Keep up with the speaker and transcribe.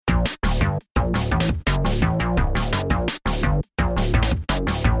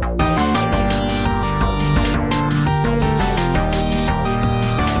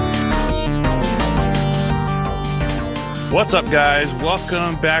What's up, guys?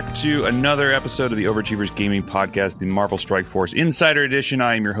 Welcome back to another episode of the Overachievers Gaming Podcast, the Marvel Strike Force Insider Edition.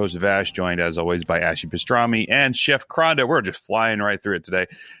 I am your host, Vash, joined as always by Ashley Pastrami and Chef Crondo. We're just flying right through it today.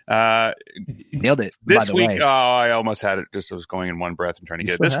 Nailed it. This week, I almost had it. Just I was going in one breath and trying to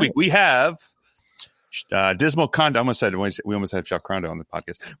get it. This week, we have Dismal Content. We almost had Chef Crondo on the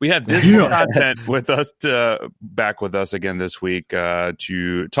podcast. We have Dismal Content with us back with us again this week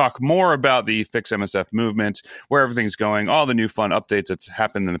to talk more about the Fix MSF movement, where everything's going, all the new fun updates that's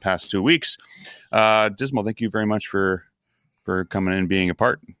happened in the past 2 weeks. Dismal, thank you very much for coming in and being a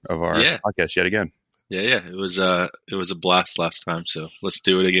part of our podcast yet again. Yeah. It was a blast last time, so let's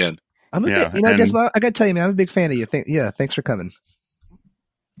do it again. Dismal, I gotta tell you, man, I'm a big fan of you. Thanks for coming.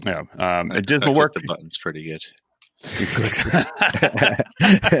 Yeah, Dismal work. The button's pretty good.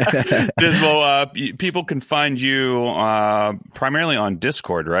 Dismal, people can find you primarily on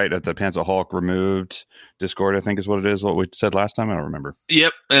Discord, right? At the Pencil Hulk Removed Discord, I think is what it is. What we said last time, I don't remember.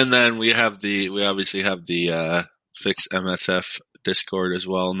 Yep, and then we obviously have the Fix MSF Discord as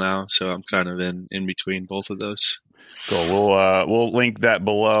well now. So I'm kind of in between both of those. Cool. We'll link that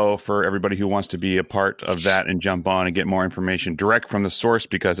below for everybody who wants to be a part of that and jump on and get more information direct from the source,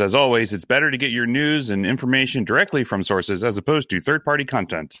 because as always, it's better to get your news and information directly from sources as opposed to third-party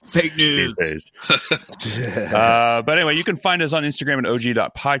content. Fake news. But anyway, you can find us on Instagram at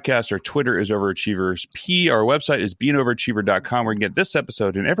og.podcast. Our Twitter is overachieversp. Our website is beingoverachiever.com, where you can get this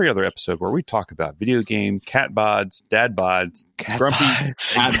episode and every other episode where we talk about video game, cat bods, dad bods,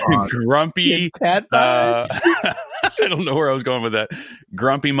 grumpy cat bods. I don't know where I was going with that.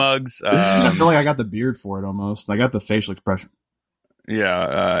 Grumpy mugs. I feel like I got the beard for it almost. I got the facial expression.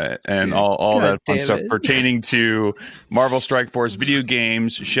 Yeah, and all that fun stuff pertaining to Marvel Strike Force, video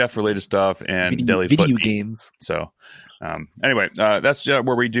games, chef-related stuff, and video games. So, anyway, that's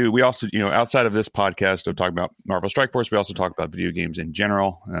where we do. We also, outside of this podcast, we'll talk about Marvel Strike Force. We also talk about video games in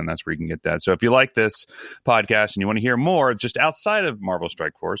general, and that's where you can get that. So, if you like this podcast and you want to hear more, just outside of Marvel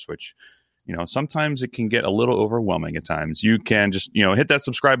Strike Force, which sometimes it can get a little overwhelming at times. You can just, hit that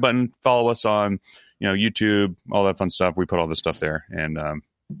subscribe button, follow us on, YouTube, all that fun stuff. We put all this stuff there. And,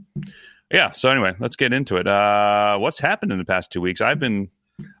 so anyway, let's get into it. What's happened in the past 2 weeks? I don't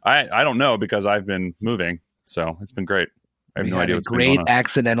know, because I've been moving. So it's been great. I have no idea what's great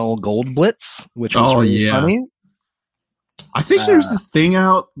accidental gold blitz, which was really funny. I think there's this thing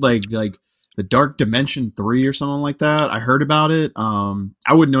out like the Dark Dimension 3 or something like that. I heard about it. I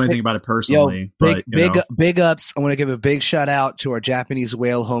wouldn't know anything about it personally. Big ups. I want to give a big shout out to our Japanese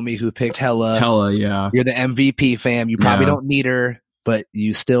whale homie who picked Hella. Hella, yeah. You're the MVP, fam. You probably don't need her, but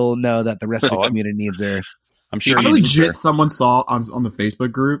you still know that the rest of the community needs her. I'm sure. I legit someone saw on the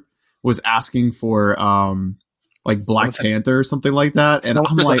Facebook group was asking for like Black Panther or something like that, and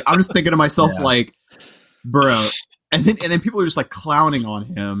I'm just thinking to myself like, bro. And then people are just like clowning on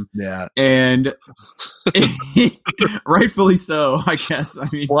him. Yeah. And rightfully so, I guess. I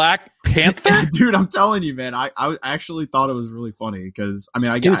mean, Black Panther? Dude, I'm telling you, man, I actually thought it was really funny because, I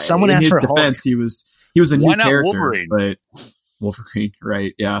mean, someone asked for defense, Hulk. he was a new character. Wolverine? But Wolverine,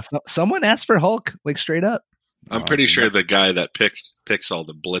 right, yeah. Someone asked for Hulk, like straight up. I'm pretty sure the guy that picks all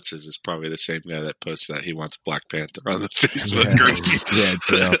the blitzes is probably the same guy that posts that he wants Black Panther on the Facebook group.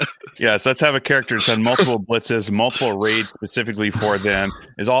 Yeah, so let's have a character that's had multiple blitzes, multiple raids specifically for them,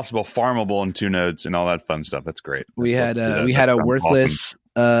 is also farmable in 2 nodes and all that fun stuff. That's great. We had a worthless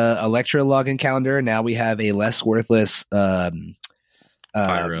Electra login calendar. Now we have a less worthless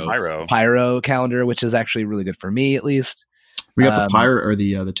Pyro calendar, which is actually really good for me, at least. We got the Pyro or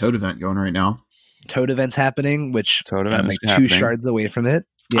the Toad event going right now. Toad event's happening, which I'm like 2 happening. shards away from it.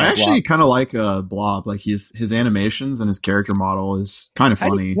 Yeah, I actually kind of like Blob. Like his animations and his character model is kind of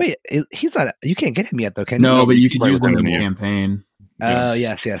funny. He's not. You can't get him yet, though, can you? No, but you could use them in the campaign. Oh,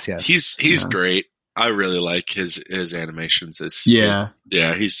 yes. He's great. I really like his animations. He's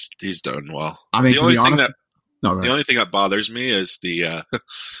done well. I mean, the only thing that bothers me is the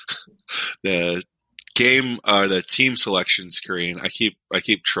game the team selection screen. I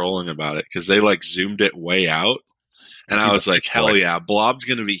keep trolling about it because they like zoomed it way out, and I was like, hell yeah, Blob's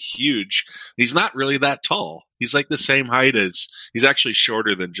gonna be huge. He's not really that tall. He's like the same height as he's actually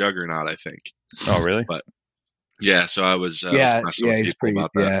shorter than Juggernaut, I think. Oh really? But yeah, so I was messing with he's people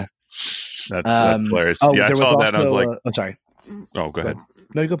about that. Yeah. That's hilarious. Yeah, I saw that. I was like, I'm sorry. Oh, go ahead.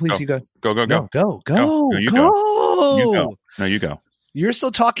 No, you go, please. You go. Go. No, go. No, you go. You go. No, you go. You're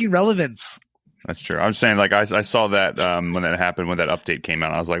still talking relevance. That's true. I was saying, like, I saw that when that happened, when that update came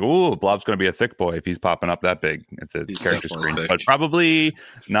out. I was like, ooh, Blob's going to be a thick boy if he's popping up that big at the character screen. But probably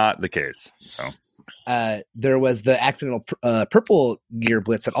not the case. So there was the accidental purple gear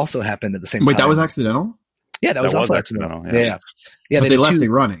blitz that also happened at the same time. Wait, that was accidental? Yeah, that was also accidental. Yeah. But they left it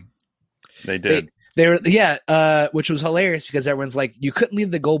running. They did. Which was hilarious because everyone's like, you couldn't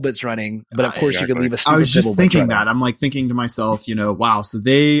leave the Gold Blitz running, but of course you could leave a stupid I was just Dribble thinking Blitz that. I'm like thinking to myself, wow, so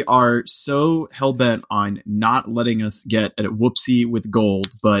they are so hell-bent on not letting us get a whoopsie with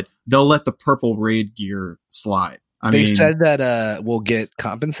gold, but they'll let the purple raid gear slide. They said that we'll get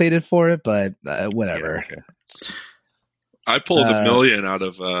compensated for it, but whatever. Yeah, okay. I pulled $1 million out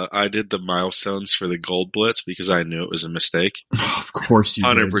of. I did the milestones for the Gold Blitz because I knew it was a mistake. Of course, you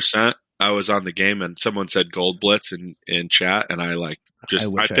 100%. I was on the game and someone said Gold Blitz in chat, and I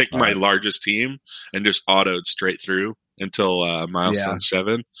picked my largest team and just autoed straight through until milestone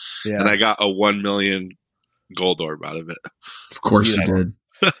 7, and I got a 1 million gold orb out of it. Of course, you did.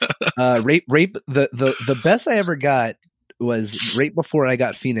 Rape. The best I ever got was right before I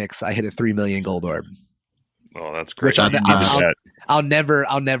got Phoenix. I hit a 3 million gold orb. Oh, that's great. I'll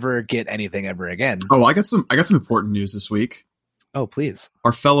never get anything ever again. Oh, I got some important news this week. Oh, please.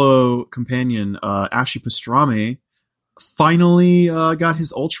 Our fellow companion, Ashley Pastrami, finally got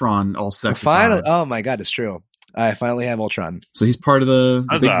his Ultron all set. Finally, oh my God, it's true. I finally have Ultron. So he's part of the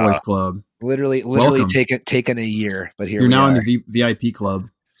Big Boys Club. Literally taken a year, but here you're now in the VIP club.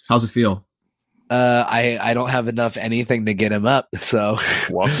 How's it feel? I don't have enough anything to get him up, so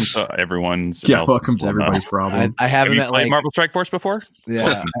welcome to everyone's. Welcome to everybody's problem. I haven't met played Marvel Strike Force before.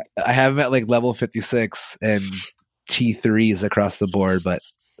 Yeah, I haven't met like level 56 and T3s across the board, but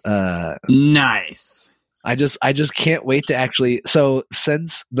nice. I just can't wait to actually. So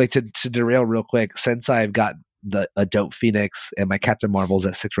since to derail real quick, since I've got a dope Phoenix and my Captain Marvel's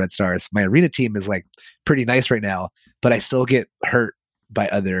at 6 red stars, my arena team is like pretty nice right now, but I still get hurt by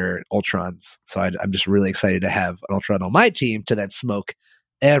other Ultrons. So I'm just really excited to have an Ultron on my team to then smoke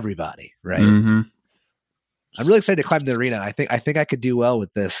everybody. Right. Mm-hmm. I'm really excited to climb the arena. I think I could do well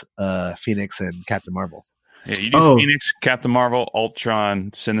with this Phoenix and Captain Marvel. Yeah, you do Phoenix, Captain Marvel,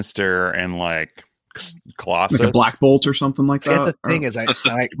 Ultron, Sinister, and like Colossus, like a Black Bolt or something like that. The thing is,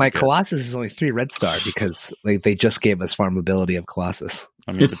 my Colossus is only 3 red star because they just gave us farmability of Colossus.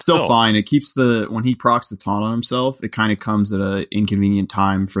 I mean, it's still fine. It keeps when he procs the taunt on himself, it kind of comes at an inconvenient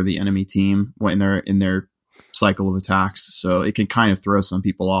time for the enemy team when they're in their cycle of attacks. So it can kind of throw some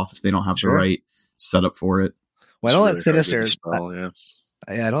people off if they don't have the right setup for it. Well, I don't have Sinister.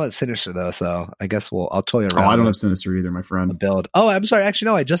 I don't have Sinister though, so I guess I'll toy around. Oh, I don't have Sinister either, my friend. Build. Oh, I'm sorry.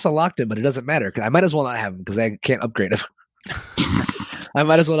 Actually, no, I just unlocked him, but it doesn't matter. I might as well not have him because I can't upgrade him. I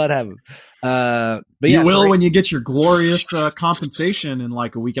might as well not have him. But you will when you get your glorious compensation in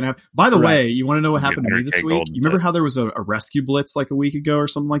like a week and a half. By the way, you want to know what happened to me this week? You remember how there was a rescue blitz like a week ago or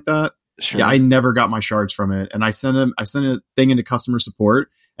something like that? Sure. Yeah, I never got my shards from it, and I sent a thing into customer support.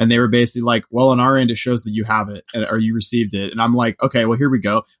 And they were basically like, well, on our end, it shows that you have it or you received it. And I'm like, okay, well, here we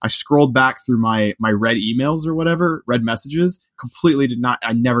go. I scrolled back through my red emails or whatever, red messages,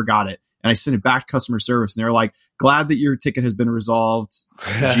 I never got it. And I sent it back to customer service and they're like, glad that your ticket has been resolved.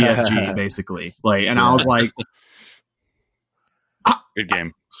 GFG, basically. I was like, good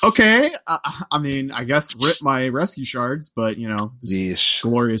game. Okay. I mean, I guess rip my rescue shards, but this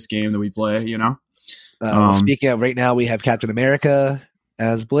glorious game that we play, Speaking of right now, we have Captain America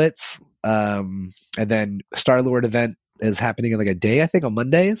as Blitz, and then Star-Lord event is happening in like a day, I think on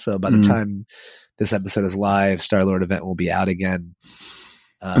Monday. So by the time this episode is live, Star-Lord event will be out again.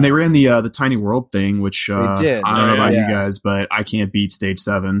 And they ran the Tiny World thing, which they did. I don't know about you guys, but I can't beat Stage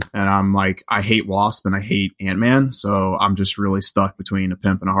 7. And I'm like, I hate Wasp and I hate Ant-Man. So I'm just really stuck between a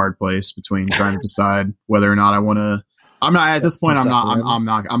pimp and a hard place between trying to decide whether or not I want to. I'm not at this point. I'm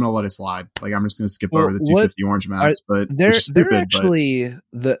going to let it slide. Like I'm just going to skip over the 250 orange mats. But they're actually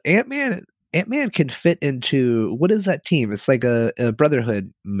the Ant-Man can fit into what is that team? It's like a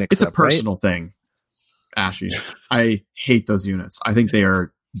Brotherhood mix. It's a personal thing, Ashy. I hate those units. I think they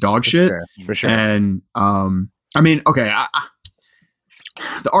are dog shit for sure. And I mean, okay,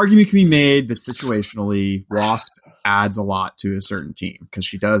 the argument can be made that situationally, Wasp adds a lot to a certain team because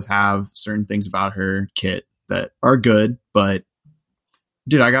she does have certain things about her kit that are good, but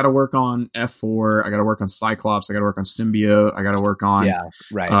dude, I got to work on F4. I got to work on Cyclops. I got to work on Symbiote. I got to work on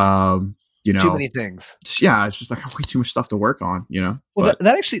too many things. Yeah, it's just like way too much stuff to work on. Well,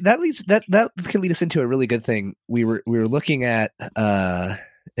 that can lead us into a really good thing. We were looking at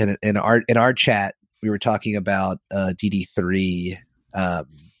in our chat. We were talking about DD3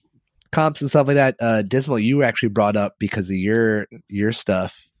 comps and stuff like that. Dismal, you were actually brought up because of your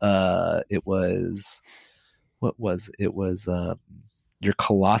stuff. It was. What was your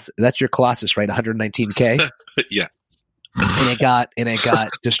Colossus? That's your Colossus, right? 119K. Yeah. and it got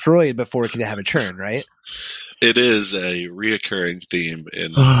destroyed before it could have a turn, right? It is a reoccurring theme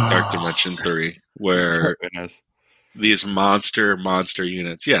in Dark Dimension 3 where these monster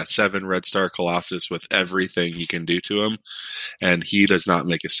units, 7 Red Star Colossus with everything you can do to him, and he does not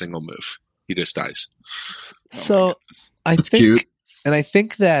make a single move. He just dies. So I think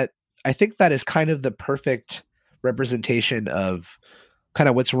that is kind of the perfect representation of kind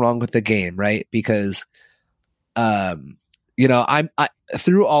of what's wrong with the game, right? Because I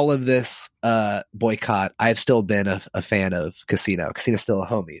through all of this boycott, I've still been a fan of Casino. Casino's still a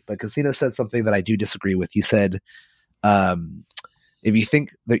homie, but Casino said something that I do disagree with. He said, if you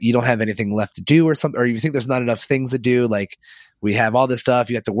think that you don't have anything left to do or something, or you think there's not enough things to do, like we have all this stuff,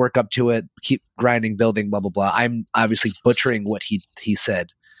 you have to work up to it, keep grinding, building, blah, blah, blah. I'm obviously butchering what he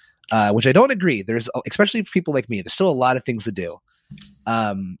said, which I don't agree. There's, especially for people like me, there's still a lot of things to do.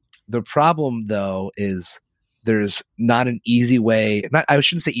 The problem though is there's not an easy way. I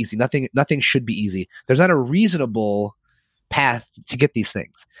shouldn't say easy. Nothing should be easy. There's not a reasonable path to get these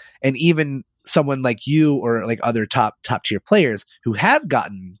things. And even someone like you or like other top tier players who have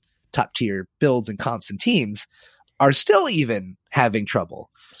gotten top tier builds and comps and teams are still even having trouble.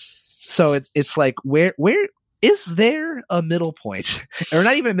 So it's like, where is there a middle point, or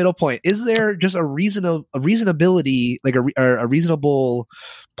not even a middle point? Is there just a reasonability, like a reasonable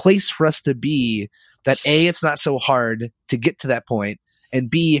place for us to be that A, it's not so hard to get to that point, and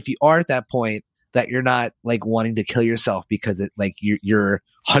B, if you are at that point, that you're not like wanting to kill yourself because it like your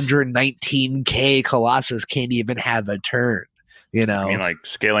 119k Colossus can't even have a turn. You know, I mean, like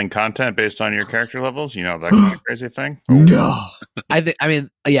scaling content based on your character levels, that kind of crazy thing. No,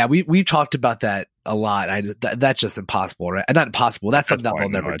 we've talked about that a lot. That's just impossible, right? Not impossible. That's something that we'll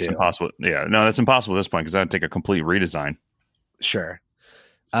never do. Impossible. Yeah, no, that's impossible at this point because that'd take a complete redesign. Sure.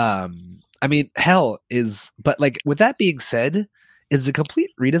 I mean, but like with that being said, is a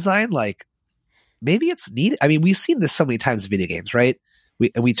complete redesign like maybe it's needed? I mean, we've seen this so many times in video games, right?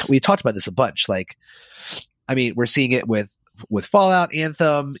 We talked about this a bunch. Like, I mean, we're seeing it with Fallout,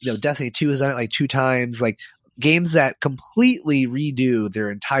 Anthem, Destiny 2 has done it like 2 times, like games that completely redo their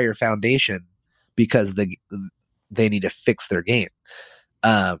entire foundation because they need to fix their game.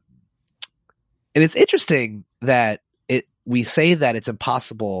 And it's interesting that we say that it's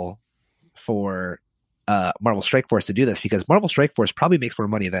impossible for Marvel Strike Force to do this because Marvel Strike Force probably makes more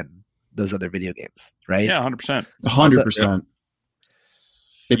money than those other video games, right? Yeah, 100%. 100%.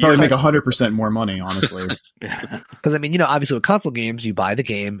 They probably make 100% more money, honestly. Because I mean, obviously with console games, you buy the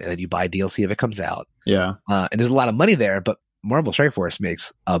game and then you buy DLC if it comes out. Yeah, and there's a lot of money there. But Marvel Strike Force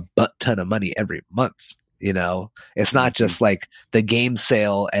makes a butt ton of money every month. It's not just like the game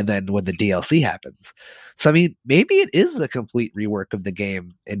sale and then when the DLC happens. So I mean, maybe it is the complete rework of the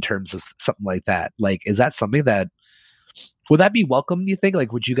game in terms of something like that. Like, is that something that would that be welcome? Do you think?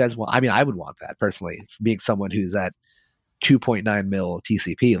 Like, would you guys want? I mean, I would want that personally, being someone who's at 2.9 mil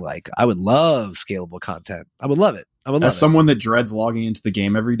TCP. Like, I would love scalable content. I would love it. As someone that dreads logging into the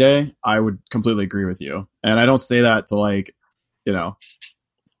game every day, I would completely agree with you. And I don't say that to like,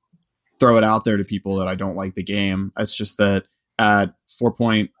 throw it out there to people that I don't like the game. It's just that at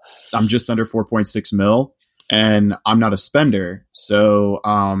I'm just under 4.6 mil and I'm not a spender. So,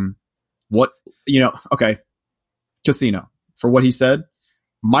 okay. Casino, for what he said,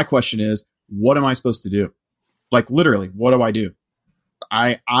 my question is, what am I supposed to do? Like, literally, what do I do?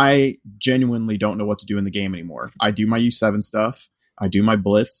 I genuinely don't know what to do in the game anymore. I do my U7 stuff. I do my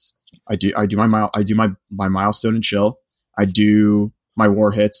blitz. I do my milestone and chill. I do my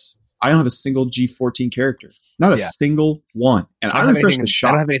war hits. I don't have a single G14 character. Not a single one. And I refresh the shop.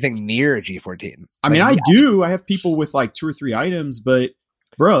 I don't have anything near a G14. I mean, I do. I have people with like 2 or 3 items, but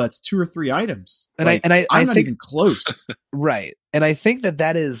bro, that's 2 or 3 items. And like, I'm not think, even close. Right. And I think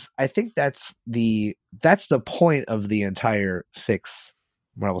that's the point of the entire fix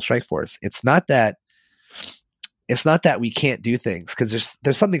Marvel Strike Force. It's not that we can't do things, because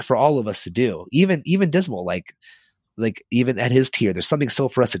there's something for all of us to do. Even Dismal, like even at his tier, there's something still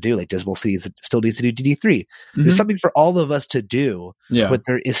for us to do. Like Dismal still needs to do DD3. Mm-hmm. There's something for all of us to do. Yeah. But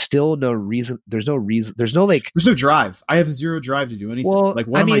there is still no reason. There's no drive. I have 0 drive to do anything. Well, like,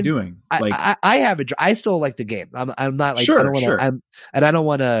 what am I doing? Like, I have I still like the game. I'm not like, sure, I don't wanna, sure. I don't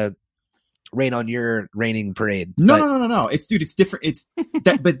want to rain on your raining parade. No. It's different. It's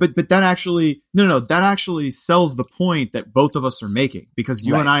that, but that actually, that actually sells the point that both of us are making, because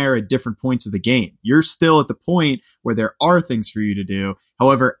you and I are at different points of the game. You're still at the point where there are things for you to do.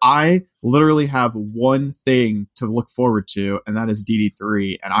 However, I literally have one thing to look forward to, and that is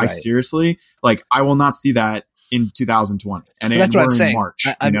DD3. And I seriously, like, I will not see that in 2020. And that's what I'm saying. March,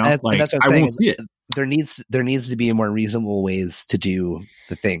 I won't see it. there needs to be more reasonable ways to do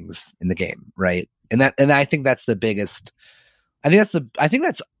the things in the game, right? And I think that's the biggest. I think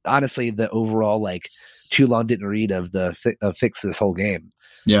that's honestly the overall like too long didn't read of fix this whole game.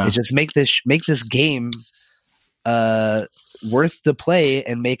 Yeah, is just make this game worth the play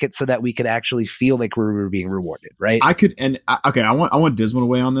and make it so that we could actually feel like we're being rewarded, right? I want Dismal to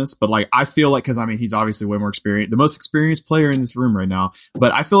weigh on this, but like I feel like, because I mean he's obviously way more experienced, the most experienced player in this room right now,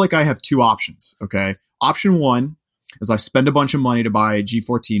 but I feel like I have two options. Okay, option one is I spend a bunch of money to buy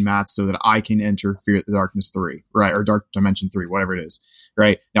G14 mats so that I can enter Fear of the Darkness 3, right, or Dark Dimension 3, whatever it is,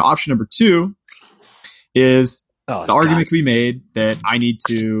 right? Now option number two is argument can be made that I need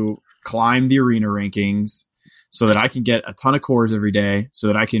to climb the arena rankings so that I can get a ton of cores every day, so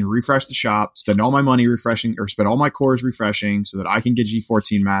that I can refresh the shop, spend all my money refreshing, or spend all my cores refreshing, so that I can get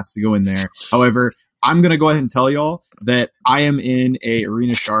G14 mats to go in there. However, I'm going to go ahead and tell y'all that I am in a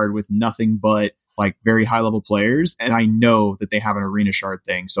arena shard with nothing but like very high level players, and I know that they have an arena shard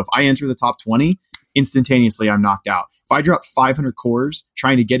thing. So if I enter the top 20, instantaneously I'm knocked out. If I drop 500 cores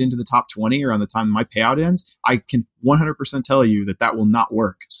trying to get into the top 20 around the time my payout ends, I can 100% tell you that will not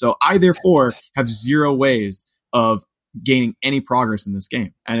work. So I therefore have zero ways of gaining any progress in this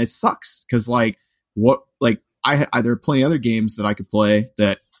game, and it sucks because there are plenty of other games that I could play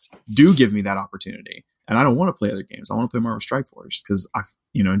that do give me that opportunity, and I don't want to play other games. I want to play Marvel Strike Force because I've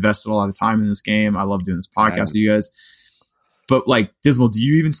invested a lot of time in this game. I love doing this podcast with you guys. But like Dismal, do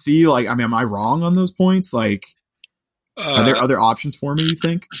you even see am I wrong on those points? Like, are there other options for me, you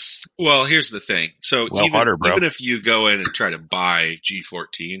think? Well, here's the thing. So even if you go in and try to buy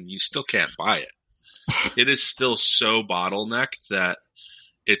G14, you still can't buy it. It is still so bottlenecked that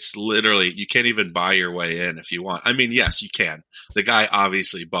it's literally, you can't even buy your way in if you want. I mean, yes, you can. The guy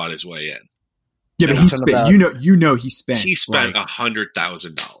obviously bought his way in. Yeah, but he spent. He spent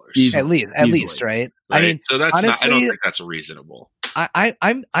 $100,000 at least, right? I mean, so that's honestly, I don't think that's reasonable. I'm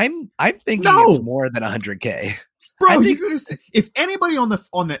thinking it's more than $100K. Bro, if anybody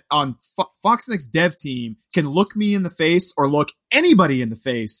on Fox Next dev team can look me in the face or look anybody in the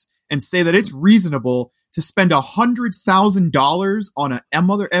face and say that it's reasonable to spend $100,000 on a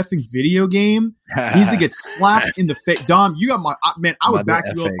mother effing video game, needs to get slapped in the face. Dom, you got man. I would back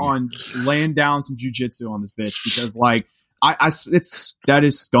you up on laying down some jujitsu on this bitch because that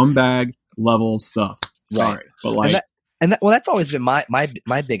is scumbag level stuff. Sorry, right. But like. That's always been my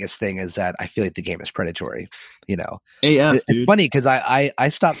biggest thing is that I feel like the game is predatory. AF, it's funny because I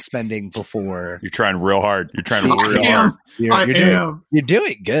stopped spending before. You're trying real hard. Hard. You're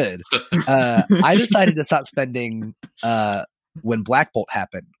doing good. I decided to stop spending when Black Bolt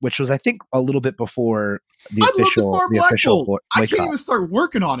happened, which was I think a little bit before the official. I can't even start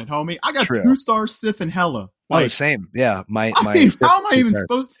working on it, homie. I got 2-star Sif and Hella. Same. Yeah, how am I even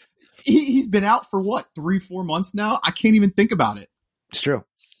supposed? He's been out for what, 3-4 months now? I can't even think about it. It's true.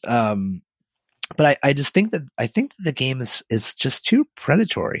 But I just think that the game is just too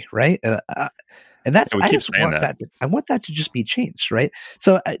predatory, right? And that's I just want that. I want that to just be changed, right?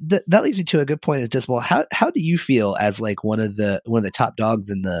 So that leads me to a good point. Is just how do you feel as like one of the top dogs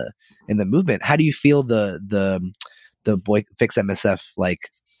in the movement? How do you feel the boy fix MSF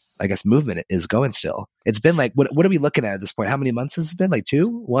I guess movement is going still? It's been like what are we looking at this point? How many months has it been? Like 2,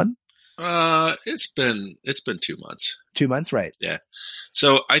 1? It's been 2 months. 2 months, right? Yeah.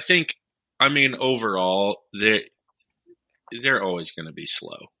 So I mean, overall, they're always going to be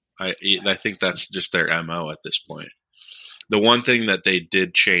slow. I think that's just their MO at this point. The one thing that they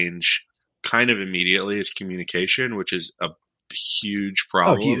did change kind of immediately is communication, which is a huge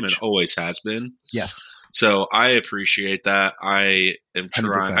problem and always has been. Yes. So I appreciate that. I am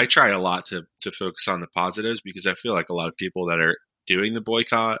trying. 100%. I try a lot to focus on the positives because I feel like a lot of people that are doing the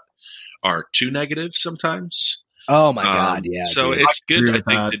boycott are too negative sometimes. Oh my God. Yeah. So it's good, I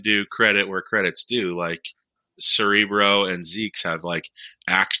think, to do credit where credit's due. Like Cerebro and Zeeks have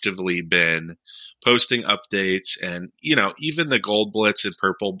actively been posting updates, and even the Gold Blitz and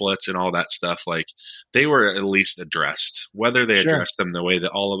Purple Blitz and all that stuff, they were at least addressed. Whether they addressed them the way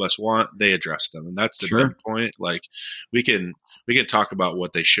that all of us want, they addressed them, and that's the big point. We can talk about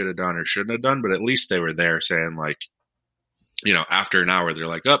what they should have done or shouldn't have done, but at least they were there saying after an hour they're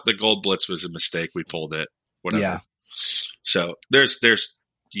like, "Oh, the Gold Blitz was a mistake. We pulled it." Whatever. Yeah. So there's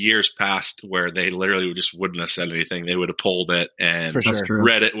years past where they literally just wouldn't have said anything. They would have pulled it, and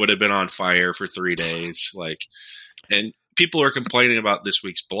Reddit would have been on fire for 3 days. And people are complaining about this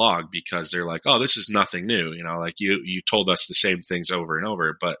week's blog because they're like, "Oh, this is nothing new." You told us the same things over and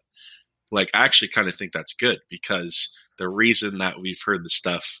over. But I actually kind of think that's good because the reason that we've heard the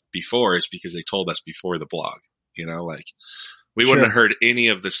stuff before is because they told us before the blog. We wouldn't have heard any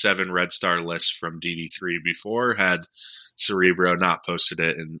of the 7 Red Star lists from DD3 before had Cerebro not posted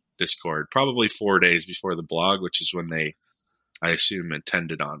it in Discord, probably 4 days before the blog, which is when they, I assume,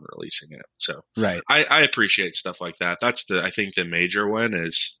 intended on releasing it. So right. I appreciate stuff like that. That's I think the major one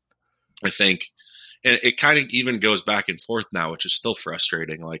is, I think, and it kind of even goes back and forth now, which is still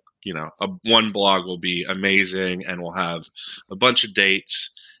frustrating. Like, one blog will be amazing and we'll have a bunch of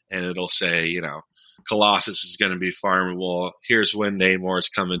dates and it'll say, Colossus is going to be farmable. Here's when Namor's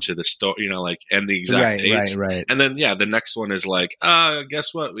coming to the store, and the exact dates. Right. And then, the next one is like,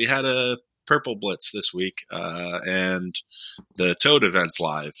 guess what? We had a Purple Blitz this week, and the Toad event's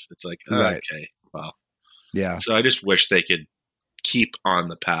live. It's like, okay, well, yeah. So I just wish they could keep on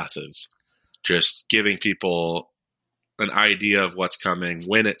the path of just giving people an idea of what's coming,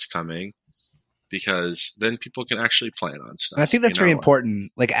 when it's coming, because then people can actually plan on stuff. And I think that's very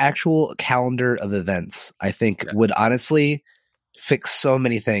important. Like, actual calendar of events, I think would honestly fix so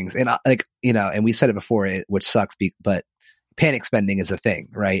many things. And and we said it before, which sucks, but panic spending is a thing,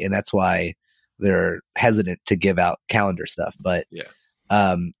 right? And that's why they're hesitant to give out calendar stuff. But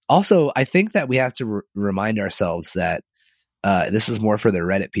also, I think that we have to remind ourselves that this is more for the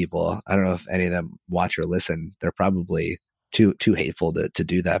Reddit people. I don't know if any of them watch or listen. They're probably too hateful to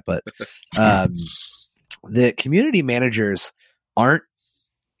do that. But the community managers aren't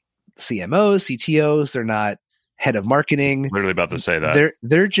CMOs, CTOs. They're not head of marketing. Literally about to say that.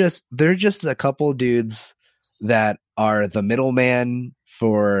 They're just a couple dudes that are the middleman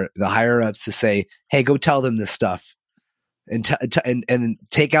for the higher ups to say, "Hey, go tell them this stuff." And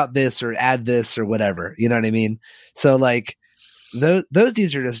take out this or add this or whatever. You know what I mean? So like those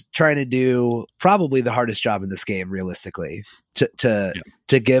dudes are just trying to do probably the hardest job in this game, realistically, to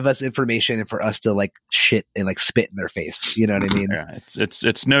give us information and for us to like shit and like spit in their face. You know what I mean? Yeah,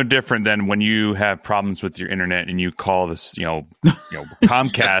 it's no different than when you have problems with your internet and you call this,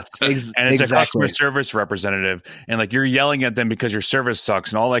 Comcast and it's a customer service representative and like you're yelling at them because your service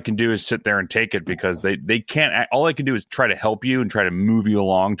sucks and all I can do is sit there and take it because they can't. All I can do is try to help you and try to move you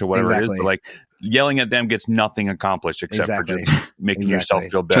along to whatever it is. But like yelling at them gets nothing accomplished except for just making yourself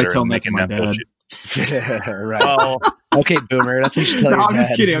feel better and making them bullshit. Right. Well, okay, Boomer. That's what you should tell your I'm dad.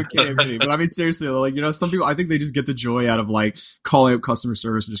 just kidding. I'm kidding. But I mean, seriously, like, some people, I think they just get the joy out of like calling up customer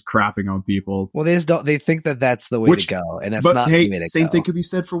service and just crapping on people. Well, they just don't. They think that that's the way to go, and that's not the way to go. Same thing could be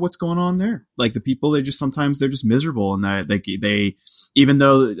said for what's going on there. Like the people, sometimes they're just miserable, and that they even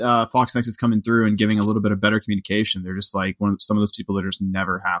though Fox Next is coming through and giving a little bit of better communication, they're just like some of those people that are just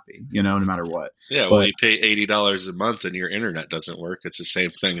never happy, no matter what. Yeah, well, you pay $80 a month and your internet doesn't work. It's the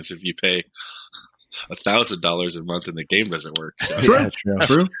same thing as if you pay $1,000 a month and the game doesn't work. So. True.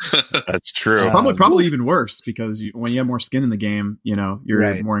 That's true. Probably even worse because when you have more skin in the game,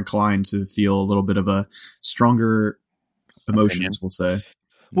 you're more inclined to feel a little bit of a stronger emotions. We'll say.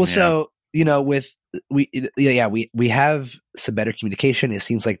 Well, so we have some better communication. It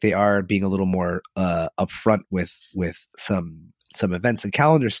seems like they are being a little more upfront with some events and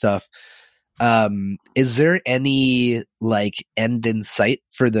calendar stuff. Is there any like end in sight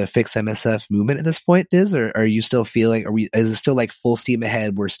for the Fix MSF movement at this point, Diz? Or are you still feeling? Is it still like full steam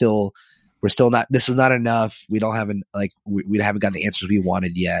ahead? We're still not. This is not enough. We don't have we haven't gotten the answers we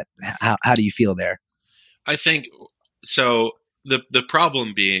wanted yet. How do you feel there? I think so. The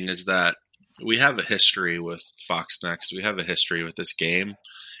problem being is that we have a history with Fox Next. We have a history with this game,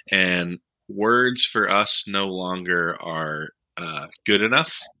 and words for us no longer are good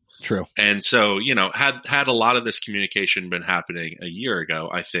enough. True. And so, had a lot of this communication been happening a year ago,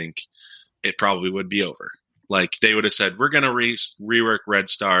 I think it probably would be over. Like they would have said, we're going to rework Red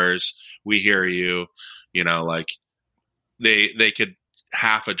Stars. We hear you, like they could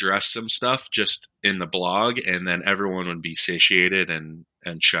half address some stuff just in the blog and then everyone would be satiated and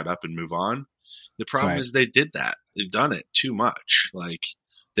shut up and move on. The problem is they did that. They've done it too much. Like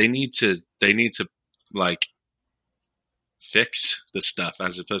they need to like fix the stuff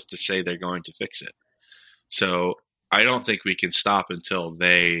as opposed to say they're going to fix it. So I don't think we can stop until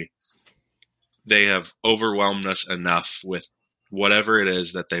they have overwhelmed us enough with whatever it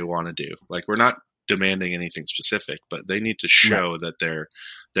is that they want to do. Like we're not demanding anything specific, but they need to show that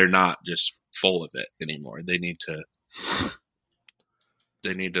they're not just full of it anymore. They need to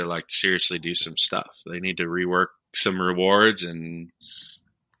like seriously do some stuff. They need to rework some rewards and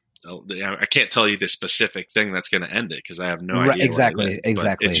I can't tell you the specific thing that's going to end it because I have no idea. Exactly.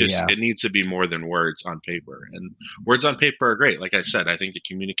 It needs to be more than words on paper, and words on paper are great. Like I said, I think the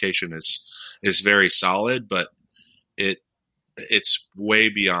communication is very solid, but it's way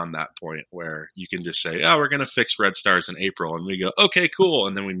beyond that point where you can just say, "Oh, we're going to fix Red Stars in April," and we go, "Okay, cool,"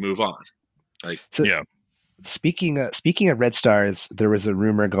 and then we move on. Speaking of Red Stars, there was a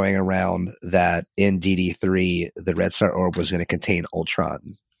rumor going around that in DD3, the Red Star orb was going to contain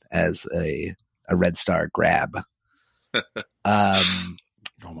Ultron as a Red Star grab.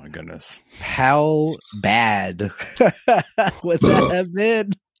 Oh my goodness! How bad would that have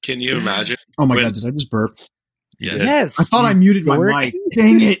been? Can you imagine? Oh my god! Did I just burp? Yes. I thought I muted my dork. mic.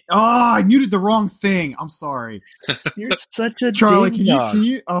 Dang it! Oh, I muted the wrong thing. I'm sorry, You're such a Charlie. ding Can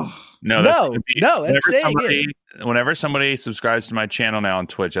you? Oh, No, No, that's saying whenever somebody subscribes to my channel now on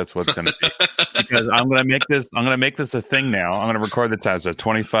Twitch, that's what's going to be. Because I'm going to make this a thing now. I'm going to record the time. So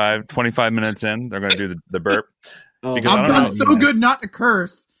 25 minutes in, they're going to do the burp. Because I'm so good not to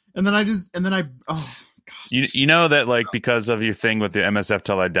curse, and then I oh. You know that, like, because of your thing with the MSF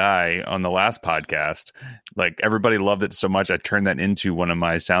Till I Die on the last podcast, like, everybody loved it so much, I turned that into one of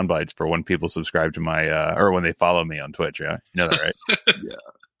my sound bites for when people subscribe to my or when they follow me on Twitch. Yeah, you know that, right? Yeah,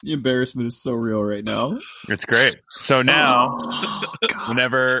 the embarrassment is so real right now. It's great. So now,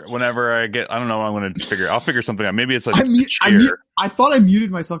 whenever I get, I don't know, I'll figure something out. Maybe it's like I thought I muted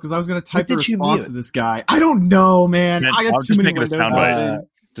myself because I was going to type a response to this guy. I don't know, man. I got too many windows open.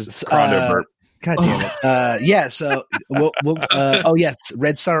 Just Crondo burp. God damn it. Yeah, so, oh, yes,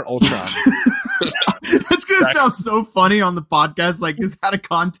 Red Star Ultron. That's going to sound so funny on the podcast. Like, this out of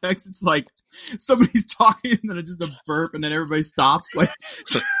context, it's like somebody's talking and then it's just a burp and then everybody stops. Like,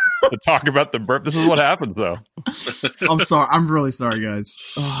 to talk about the burp. This is what happens, though. I'm sorry. I'm really sorry,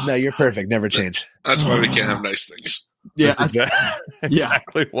 guys. No, you're perfect. Never change. That's why we can't have nice things. Yeah, that's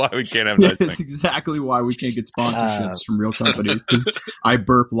exactly why we can't have nice things. That's exactly why we can't get sponsorships from real companies. I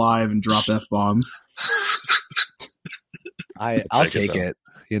burp live and drop F-bombs. I'll take it.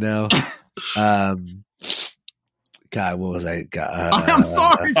 You know. God, what was I? I'm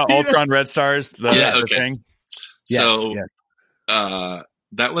sorry. Ultron Red Stars. The thing. So,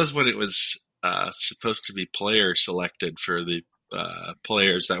 that was when it was supposed to be player selected for the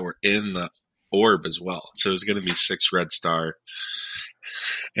players that were in the orb as well. So it was going to be 6 Red Star,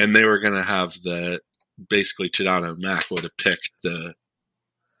 and they were going to have basically Tadano Mac would have picked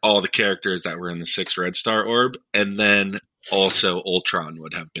all the characters that were in the 6 Red Star orb, and then also Ultron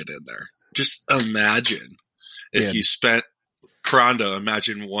would have been in there. Just imagine if you spent Crondo,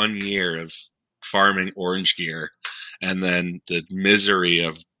 imagine 1 year of farming orange gear and then the misery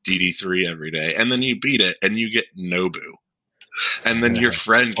of DD3 every day, and then you beat it and you get Nobu. And then your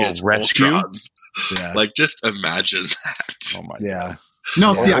friend gets Ultron. Yeah. Like, just imagine that. Oh my God.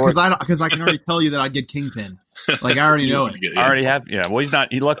 No, see, because I can already tell you that I'd get Kingpin. Like, I already know it. I already have. Yeah. Well, he's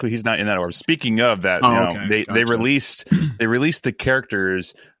not. Luckily, he's not in that orb. Speaking of that, they released the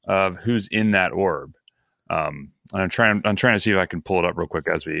characters of who's in that orb. I'm trying to see if I can pull it up real quick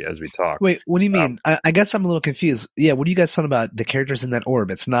as we talk. Wait, what do you mean? I guess I'm a little confused. Yeah, what are you guys talking about? The characters in that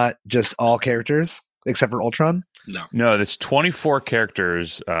orb? It's not just all characters except for Ultron. No, that's 24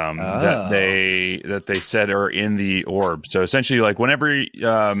 characters that they said are in the orb. So essentially, like, whenever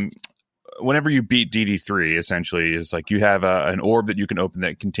you beat DD3, essentially is like you have an orb that you can open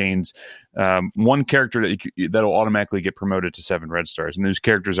that contains one character that'll automatically get promoted to 7 Red Stars, and those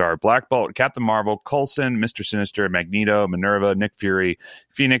characters are Black Bolt, Captain Marvel, Coulson, Mr. Sinister, Magneto, Minerva, Nick Fury,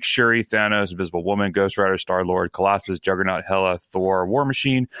 Phoenix, Shuri, Thanos, Invisible Woman, Ghost Rider, Star Lord, Colossus, Juggernaut, Hela, Thor, War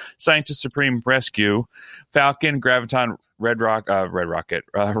Machine, Scientist Supreme, Rescue, Falcon, Graviton, Rocket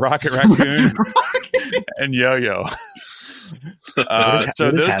Raccoon, and Yo-Yo.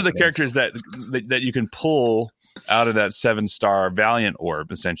 So those are the characters that you can pull out of that 7-star Valiant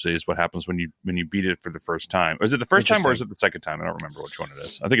orb. Essentially, is what happens when you beat it for the first time. Was it the first time or is it the second time? I don't remember which one it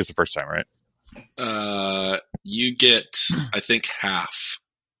is. I think it's the first time, right? You get, I think, half.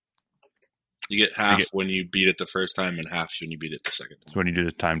 You get half when you beat it the first time, and half when you beat it the second time. When you do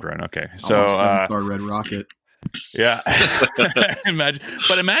the timed run, okay. So star Red Rocket. Yeah,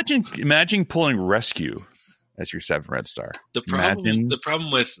 imagine pulling Rescue as your 7 Red Star. The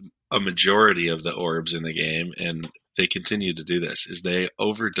problem with a majority of the orbs in the game, and they continue to do this, is they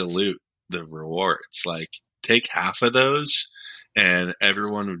over dilute the rewards. Like, take half of those and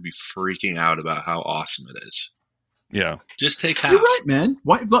everyone would be freaking out about how awesome it is. Yeah. Just take half. You're right, man.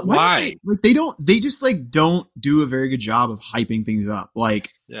 Why? They just like don't do a very good job of hyping things up.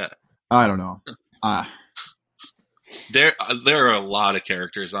 Like, yeah. I don't know. There are a lot of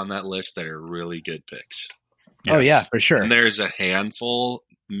characters on that list that are really good picks. Yes. Oh yeah, for sure. And there's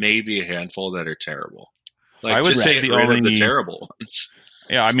maybe a handful that are terrible. Like, I would say the terrible ones.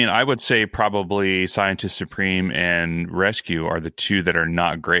 Yeah, I mean, I would say probably Scientist Supreme and Rescue are the 2 that are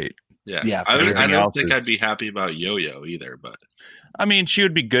not great. Yeah. I don't think I'd be happy about Yo-Yo either, but I mean, she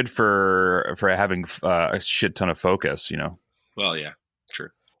would be good for having a shit ton of focus, you know. Well, yeah, true.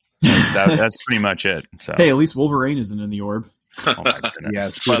 That's pretty much it. So Hey, at least Wolverine isn't in the orb. oh my goodness. Yeah,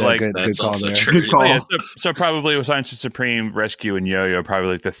 it's But, like, good call also there. true. Good call. Yeah, so probably with Science Supreme, Rescue, and Yo-Yo, probably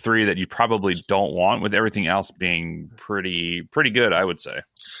like the three that you probably don't want, with everything else being pretty good, I would say.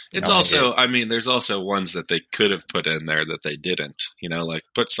 It's also, I mean, there's also ones that they could have put in there that they didn't. You know, like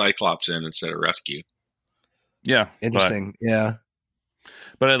put Cyclops in instead of Rescue. Yeah, Interesting. Yeah.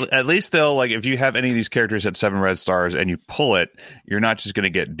 But at least they'll, like, if you have any of these characters at 7 red stars and you pull it, you're not just going to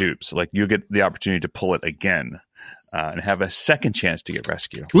get dupes. Like, you get the opportunity to pull it again. And have a second chance to get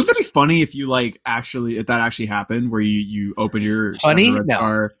Rescue. Wouldn't that be funny if you if that actually happened, where you open your Funny? red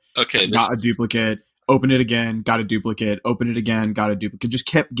star, Okay, got a duplicate, open it again, got a duplicate, open it again, got a duplicate, just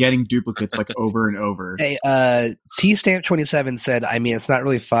kept getting duplicates like over and over. Hey, T-Stamp27 said, I mean, it's not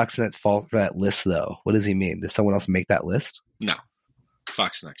really Foxnet's fault for that list, though. What does he mean? Did someone else make that list? No.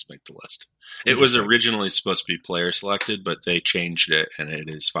 Fox Next make the list. It was originally supposed to be player selected, but they changed it, and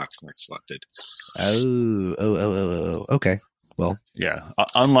it is Fox Next selected. Oh. Okay. Well, Yeah.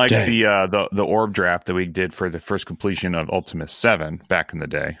 Unlike Dang. the orb draft that we did for the first completion of Ultimate 7 back in the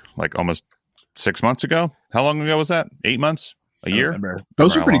day, like almost 6 months ago. How long ago was that? 8 months? A I year? remember.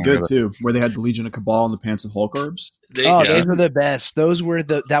 Those How were pretty long good ago? too, where they had the Legion of Cabal and the Pants of Hulk orbs. Those were the best. Those were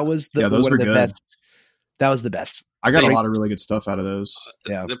the those one were of the good. best. That was the best. I got They- a lot of really good stuff out of those.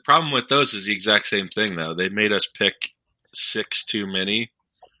 Yeah. The problem with those is the exact same thing, though. They made us pick 6 too many.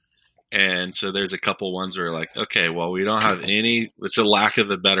 And so there's a couple ones where like, okay, well, we don't have any. It's a lack of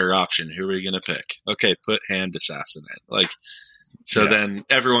a better option. Who are we going to pick? Okay, put Hand Assassin in. Like, so Yeah. then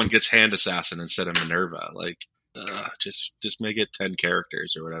everyone gets Hand Assassin instead of Minerva. Like, just make it 10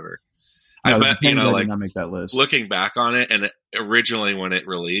 characters or whatever. I No, bet, the you know, Panda like, did not make that list. looking back on it, and originally when it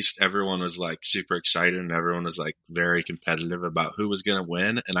released, everyone was like super excited and everyone was like very competitive about who was going to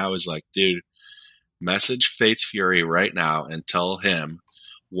win. And I was like, dude, message Fate's Fury right now and tell him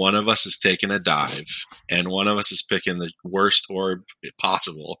one of us is taking a dive and one of us is picking the worst orb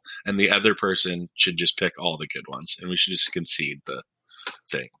possible, and the other person should just pick all the good ones, and we should just concede the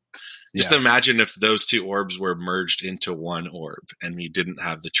thing. Just imagine if those two orbs were merged into one orb and we didn't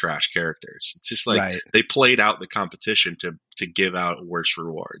have the trash characters. It's just like they played out the competition to give out worse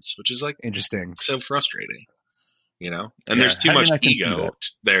rewards, which is like Interesting. so frustrating, you know? And Yeah, there's too I mean, much I can see ego that.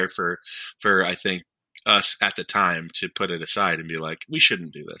 there for I think us at the time to put it aside and be like, we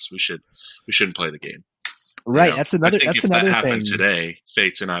shouldn't do this. We shouldn't play the game. Right. You know? That's another. I think That's if that another happened thing. today,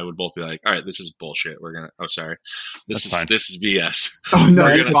 Fates and I would both be like, all right, this is bullshit. We're gonna. Oh, sorry. That's fine. This is BS. Oh no,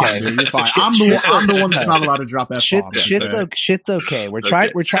 We're you're gonna- fine. Dude, you're fine. I'm the one that's not allowed to drop that bomb. Shit's okay. We're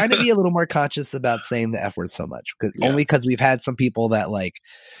trying to be a little more conscious about saying the F word so much, only because we've had some people that like.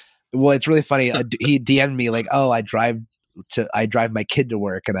 Well, it's really funny. He DM'd me like, "Oh, I drive my kid to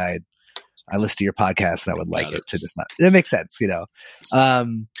work, and I listen to your podcast, and I would like it to just not." It makes sense, you know.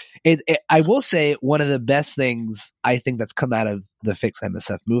 I will say one of the best things I think that's come out of the Fix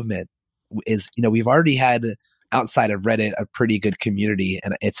MSF movement is, you know, we've already had outside of Reddit a pretty good community,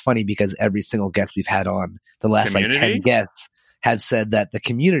 and it's funny because every single guest we've had on the last like 10 guests have said that the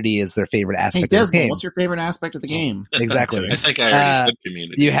community is their favorite aspect of the game. What's your favorite aspect of the game? Exactly. I think I already said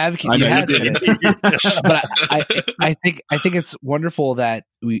community. You have said it. But I think it's wonderful that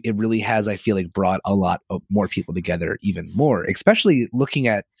it really has, I feel like, brought a lot of more people together even more, especially looking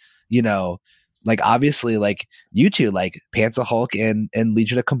at, you know, like obviously like you two, like Pants of Hulk and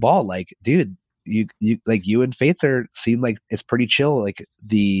Legion of Cabal, like, dude, you like you and Fates seem like it's pretty chill, like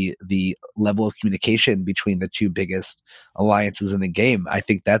the level of communication between the two biggest alliances in the game. I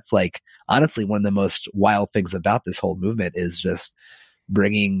think that's like honestly one of the most wild things about this whole movement is just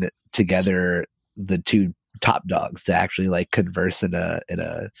bringing together the two top dogs to actually like converse in a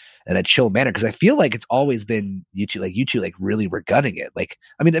chill manner, because I feel like it's always been you two like really were gunning it. Like,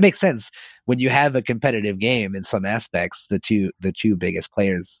 I mean, it makes sense when you have a competitive game in some aspects, the two biggest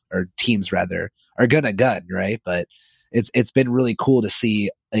players or teams rather are gonna gun, right? But it's been really cool to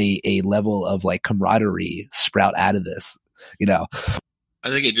see a level of like camaraderie sprout out of this, you know. I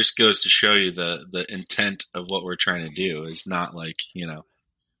think it just goes to show you the intent of what we're trying to do is not like, you know,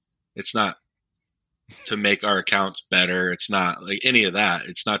 it's not to make our accounts better. It's not like any of that.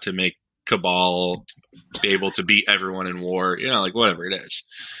 It's not to make Cabal be able to beat everyone in war, you know, like whatever it is.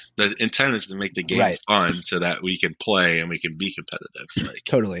 The intent is to make the game fun so that we can play and we can be competitive. Like,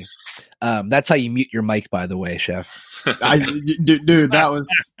 totally. That's how you mute your mic, by the way, Chef. Dude, that was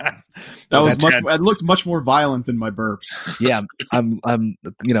it looked much more violent than my burp. Yeah, I'm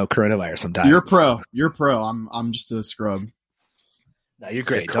you know, coronavirus sometimes. You're pro. I'm just a scrub. No, you're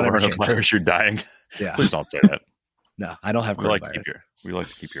great. Don't ever change. Coronavirus, you're dying. Yeah. Please don't say that. No, I don't have We like to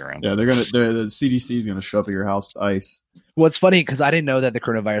coronavirus. keep you around. Yeah, the CDC is gonna show up at your house with ice. Well, it's funny because I didn't know that the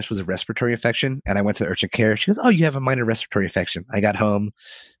coronavirus was a respiratory infection, and I went to the urgent care. She goes, "Oh, you have a minor respiratory infection." I got home,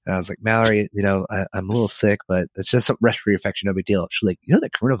 and I was like, "Mallory, I'm a little sick, but it's just a respiratory infection, no big deal." She's like, "You know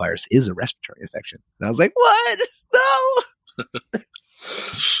that coronavirus is a respiratory infection?" And I was like, "What? No."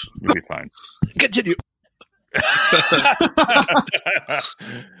 You'll be fine. Continue.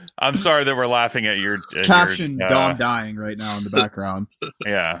 I'm sorry that we're laughing at your Caption Dom dying right now in the background.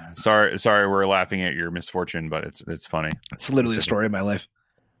 Yeah, sorry, we're laughing at your misfortune, but it's funny. It's literally the story of my life.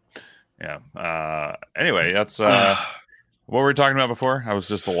 Yeah. Anyway, that's what were we talking about before? I was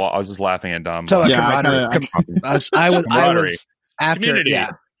just laughing at Dom. So, Yeah, I was Camaraderie. after. Community.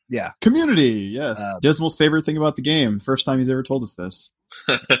 Yeah. Community, yes. Dismal's favorite thing about the game. First time he's ever told us this.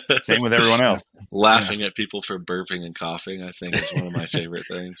 Same with everyone else. Laughing at people for burping and coughing, I think, is one of my favorite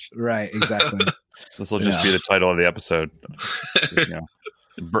things. Right. Exactly. This will just be the title of the episode.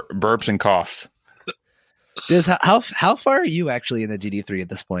 Burps and coughs. Diz, how far are you actually in the GD3 at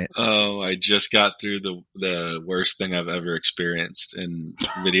this point? Oh, I just got through the worst thing I've ever experienced in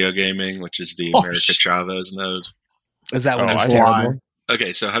video gaming, which is the America Chavez node. Is that one Oh, that's I- terrible?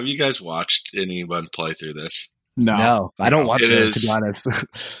 Okay, so have you guys watched anyone play through this? No, I don't want It to is- be honest.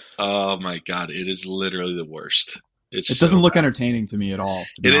 Oh my god, it is literally the worst. It doesn't look entertaining to me at all.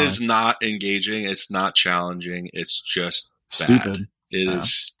 to be It honest. is not engaging. It's not challenging. It's just bad. Stupid. It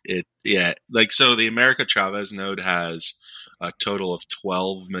is. So the America Chavez node has a total of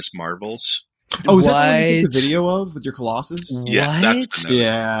 12 Miss Marvels. Oh, is that the one you took What? the video of with your Colossus? Yeah, that's the node.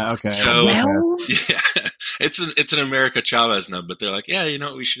 Yeah, okay. So- Well, Yeah, it's an America Chavez node, but they're like, yeah, you know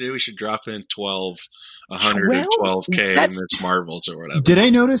what we should do? We should drop in 112K that's- Miss Marvels or whatever. Did I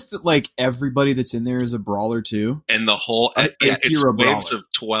notice that like everybody that's in there is a brawler too? And the whole, A it's hero waves brawler. of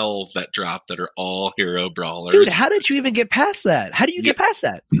 12 that drop that are all hero brawlers. dude, how did you even get past that? How do you get past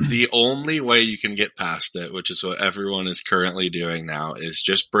that? The only way you can get past it, which is what everyone is currently doing now, is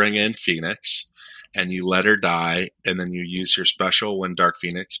just bring in Phoenix and you let her die, and then you use your special when Dark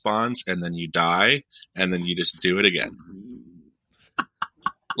Phoenix spawns, and then you die, and then you just do it again.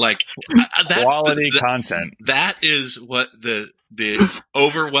 Like that's Quality content. That is what the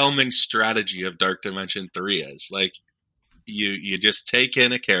overwhelming strategy of Dark Dimension 3 is. Like you just take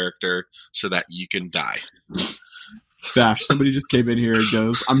in a character so that you can die. Bash, somebody just came in here and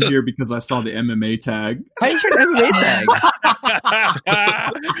goes, "I'm here because I saw the MMA tag." Why is there an MMA tag?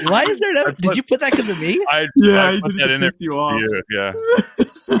 Why is there an Did you put that because of me? I Yeah, he put did that it in to there. piss you off. Yeah.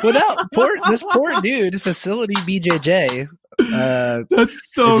 Well, no, this poor dude, Facility BJJ,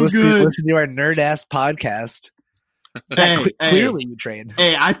 That's so is good. listening to our nerd ass podcast. Hey, Clearly, you trained.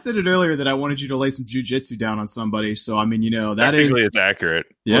 Hey, I said it earlier that I wanted you to lay some jujitsu down on somebody. So I mean, that is Technically, it's accurate.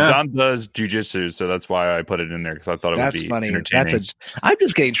 Yeah. Well, Don does jujitsu, so that's why I put it in there because I thought it That's would be funny. entertaining. I'm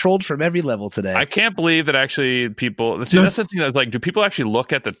just getting trolled from every level today. I can't believe that actually people. See, that's the thing. That's like, do people actually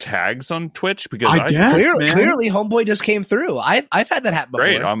look at the tags on Twitch? Because I guess. man. Clearly, Homeboy just came through. I've had that happen before.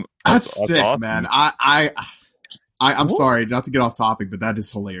 great. That's sick, awesome. man. I'm Cool. sorry not to get off topic, but that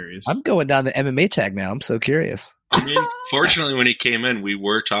is hilarious. I'm going down the MMA tag now. I'm so curious. I mean, fortunately, when he came in, we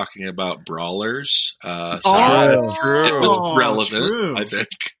were talking about brawlers. So Oh, true. it was Oh, relevant, true. I think.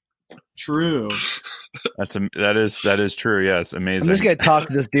 True. That is true. Yes, amazing. I'm just gonna talk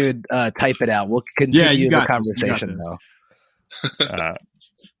to this dude. Type it out. We'll continue Yeah, you the got this. You got conversation this. though.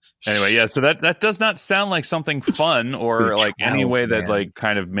 Anyway, yeah. So that does not sound like something fun or like any way that man. like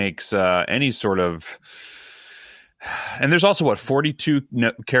kind of makes any sort of. And there's also 42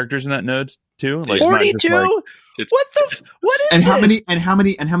 characters in that node too. Like it's not just 42. like- It's, What the? What is And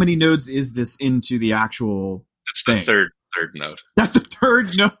this? how many nodes is this into the actual? it's the Thing. third node. That's the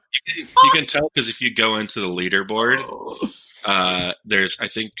third node. You can tell because if you go into the leaderboard, there's I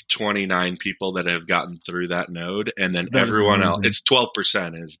think 29 people that have gotten through that node, and then That is everyone else. amazing. It's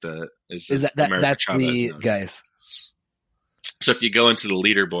 12% is the Is that America that's Chavez the node. guys? So if you go into the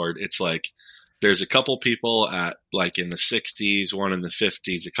leaderboard, it's like there's a couple people at like in the 60s, one in the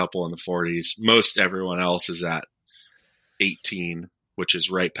 50s, a couple in the 40s. Most everyone else is at 18, which is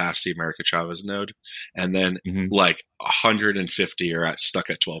right past the America Chavez node, and then Mhm. like 150 are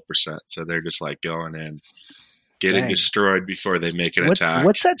stuck at 12%. So they're just like going in, getting Dang. destroyed before they make an attack.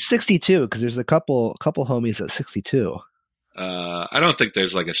 What's that 62? Because there's a couple homies at 62. I don't think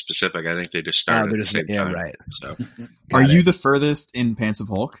there's like a specific. I think they just started they're at the just same time. right. So Are Got you it. the furthest in Pants of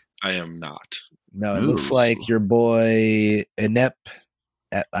Hulk? I am not. No, it Ooh. looks like your boy Inep.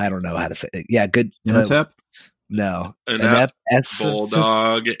 I don't know how to say it. Yeah, good. Inhotep? No, Inep, S.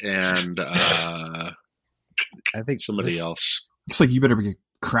 Bulldog, and I think somebody this- else. Looks like you better be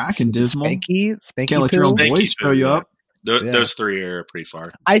cracking dismal. Spanky Can't let your Poo? own Spanky boys Poo, show you yeah. up. Those three are pretty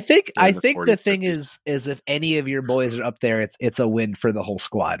far. I think They're in the the 40, thing 50s. is if any of your boys are up there, it's a win for the whole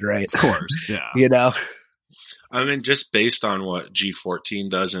squad, right? Of course, yeah. You know, I mean, just based on what G14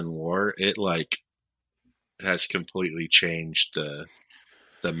 does in War, it like has completely changed the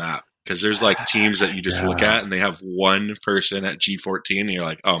map. Because there's like teams that you just look at and they have one person at G14 and you're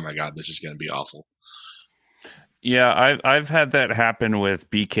like, oh my god, this is going to be awful. Yeah, I've had that happen with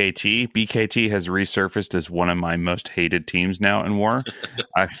BKT. BKT has resurfaced as one of my most hated teams now in War.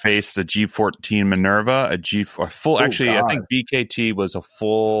 I faced a G14 Minerva, a full. Actually, God. I think BKT was a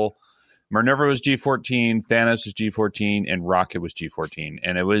full. Minerva was G14, Thanos was G14, and Rocket was G14,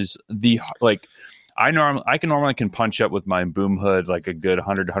 and it was I can normally punch up with my Boom Hood like a good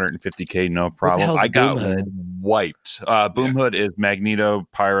 100 to 150k, no problem. hell's I got Boom Hood? wiped. Boom Hood is Magneto,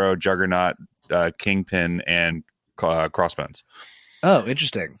 Pyro, Juggernaut, Kingpin, and Crossbones. oh,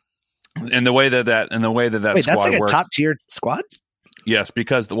 interesting. And the way that Wait, squad that's like a works, top tier squad. yes,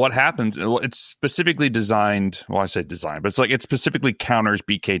 because what happens, it's specifically designed. Well, I say designed, but it specifically counters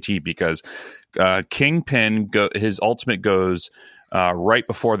BKT because Kingpin his ultimate goes right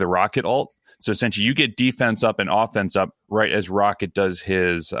before the Rocket ult. So essentially, you get defense up and offense up right as Rocket does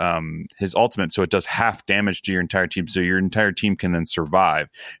his ultimate. So it does half damage to your entire team. So your entire team can then survive.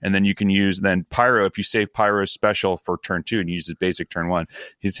 And then you can use Pyro, if you save Pyro's special for turn 2 and use his basic turn 1,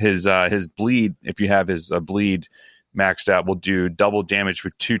 his bleed, if you have his bleed maxed out, will do double damage for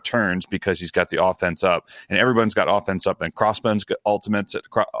 2 turns because he's got the offense up. And everyone's got offense up. And Crossbones got ultimates at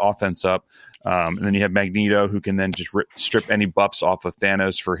offense up. And then you have Magneto, who can then just strip any buffs off of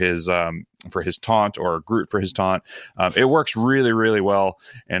Thanos for his taunt, or Groot for his taunt. It works really, really well.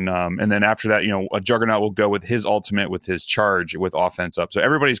 And then after that, a Juggernaut will go with his ultimate with his charge with offense up. So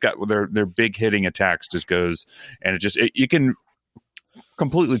everybody's got their big hitting attacks just goes, and you can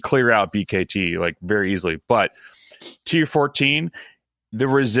completely clear out BKT like very easily. But tier 14, the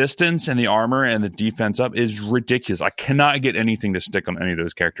resistance and the armor and the defense up is ridiculous. I cannot get anything to stick on any of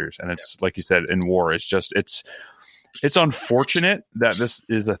those characters. And it's like you said, in War, it's just it's unfortunate that this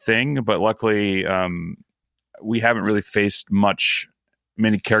is a thing, but luckily we haven't really faced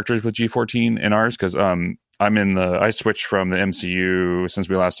many characters with G14 in ours, because I switched from the MCU since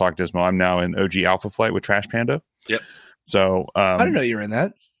we last talked Dismal. I'm now in OG Alpha Flight with Trash Panda. Yep. So I didn't know you were in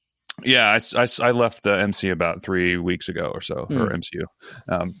that. Yeah, I left the MC about 3 weeks ago or so, or MCU.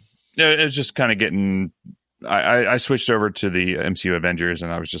 It's just kind of getting. I switched over to the MCU Avengers,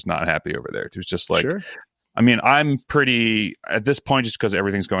 and I was just not happy over there. It was just like, Sure. I mean, I'm pretty at this point just because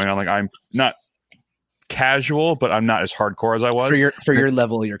everything's going on. Like, I'm not casual, but I'm not as hardcore as I was. For your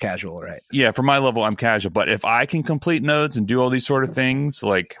level, you're casual, right? Yeah, for my level, I'm casual. But if I can complete nodes and do all these sort of things,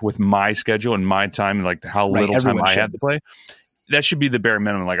 like with my schedule and my time, and like how little time I have to play, that should be the bare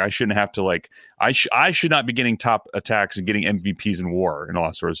minimum. Like, I shouldn't have to I should not be getting top attacks and getting MVPs in War and all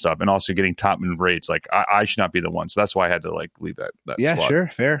that sort of stuff, and also getting top in raids. Like, I should not be the one. So that's why I had to leave that. Yeah, slot. sure,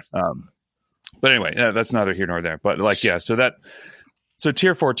 fair. But anyway, that's neither here nor there. But so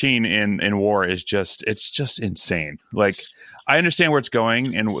tier 14 in War is just insane. Like, I understand where it's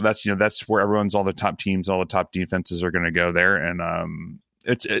going, and that's where all the top teams, all the top defenses are going to go there, and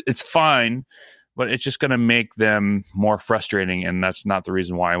it's fine. But it's just going to make them more frustrating, and that's not the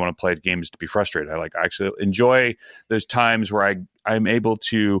reason why I want to play games to be frustrated. I actually enjoy those times where I'm able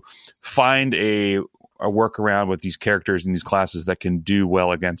to find a workaround with these characters and these classes that can do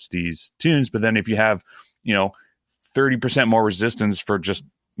well against these tunes. But then if you have 30% more resistance for just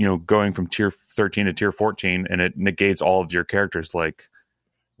going from tier 13 to tier 14, and it negates all of your characters, like,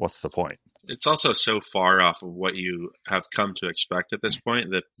 what's the point? It's also so far off of what you have come to expect at this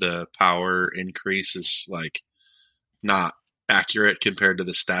point that the power increase is not accurate compared to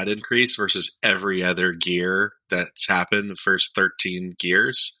the stat increase versus every other gear that's happened the first 13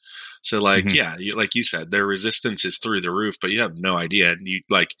 gears. So yeah, like you said, their resistance is through the roof, but you have no idea. And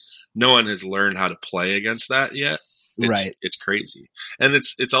no one has learned how to play against that yet. It's crazy. And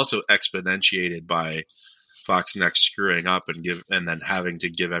it's also exponentiated by Fox Next screwing up and then having to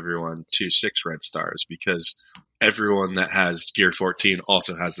give everyone 2 6 red stars, because everyone that has Gear 14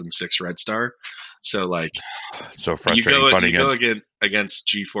 also has them 6 red star. So so frustrating. You go against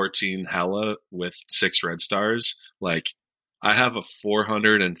G14 Hela with 6 red stars. I have a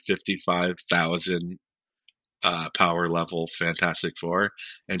 455,000 power level Fantastic Four,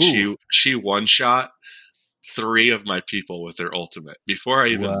 and she one shot 3 of my people with her ultimate before I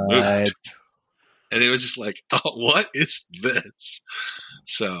even moved. And it was just oh, what is this?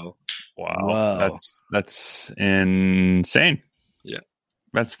 So, wow. That's insane. Yeah.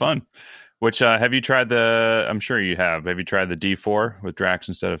 That's fun. Which, have you tried I'm sure you have. Have you tried the D4 with Drax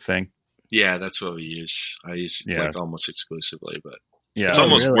instead of Thing? Yeah, that's what we use. I use like almost exclusively, but it's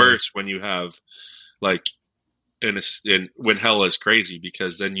almost worse when you have like when Hela is crazy,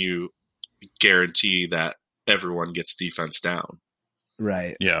 because then you guarantee that everyone gets defense down.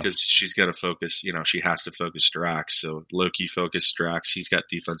 Right. Yeah. Because she's going to focus, she has to focus Drax. So Loki focused Drax. He's got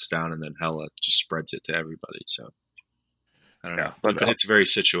defense down, and then Hela just spreads it to everybody. So I don't know. But it's very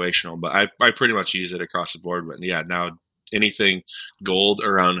situational. But I pretty much use it across the board. But yeah, now anything gold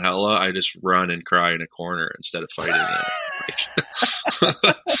around Hela, I just run and cry in a corner instead of fighting it.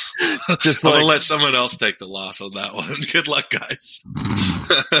 I'm going to let someone else take the loss on that one. Good luck, guys.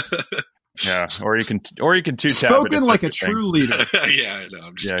 Yeah, or you can two tap. Spoken like a true leader. Yeah, I know.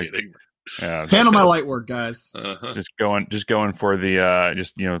 I'm just kidding. Yeah, handle my light work, guys. Just going for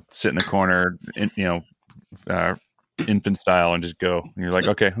the sit in the corner, infant style, and just go. And you're like,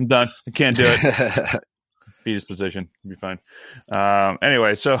 okay, I'm done. I can't do it. Fetus position, you'll be fine.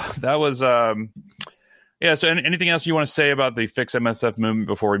 Anyway, so that was So anything else you want to say about the Fix MSF movement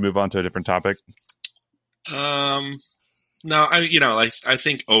before we move on to a different topic? No, I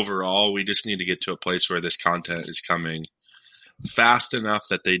think overall we just need to get to a place where this content is coming fast enough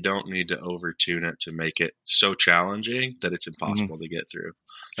that they don't need to overtune it to make it so challenging that it's impossible to get through.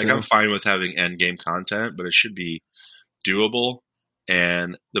 Like, I'm fine with having end game content, but it should be doable.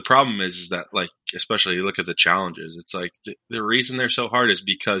 And the problem is that, like, especially you look at the challenges, it's like the reason they're so hard is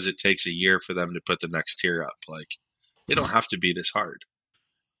because it takes a year for them to put the next tier up. Like, they don't have to be this hard.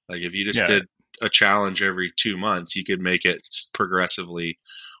 Like, if you just did a challenge every 2 months, you could make it progressively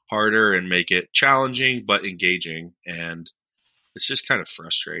harder and make it challenging but engaging. And it's just kind of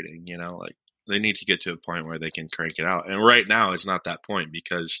frustrating, like, they need to get to a point where they can crank it out. And right now it's not that point,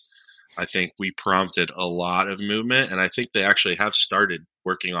 because I think we prompted a lot of movement, and I think they actually have started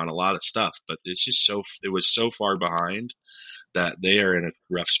working on a lot of stuff, but it's just it was so far behind that they are in a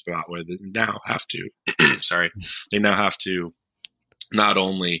rough spot where they now have to not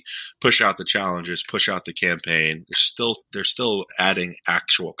only push out the challenges, push out the campaign. They're still adding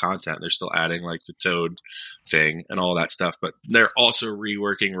actual content. They're still adding like the Toad thing and all that stuff, but they're also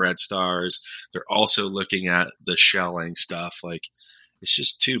reworking Red Stars. They're also looking at the shelling stuff. Like, it's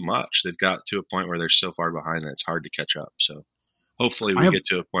just too much. They've got to a point where they're so far behind that it's hard to catch up. So hopefully we get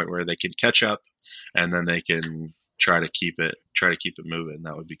to a point where they can catch up, and then they can try to keep it moving.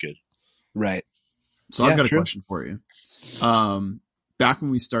 That would be good. Right. So I've got a question for you. Back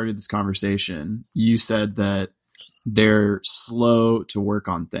when we started this conversation, you said that they're slow to work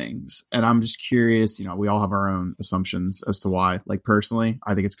on things. And I'm just curious, we all have our own assumptions as to why. Like, personally,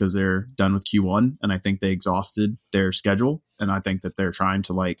 I think it's because they're done with Q1, and I think they exhausted their schedule. And I think that they're trying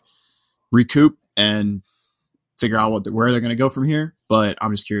to like recoup and figure out where they're going to go from here. But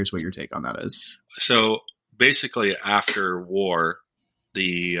I'm just curious what your take on that is. So basically after war,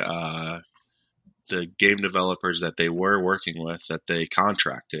 the game developers that they were working with, that they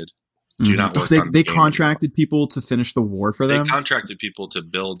contracted, do not work on they contracted people to finish the war for them? They contracted people to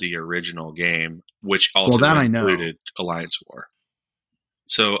build the original game, which also included Alliance War.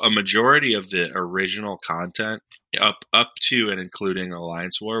 So a majority of the original content up to and including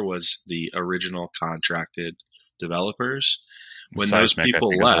Alliance War was the original contracted developers. When those people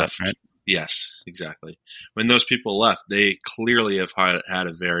left, yes, exactly. When those people left, they clearly have had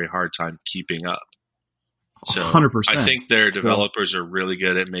a very hard time keeping up. So 100%. I think their developers are really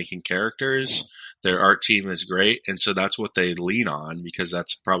good at making characters. Their art team is great, and so that's what they lean on, because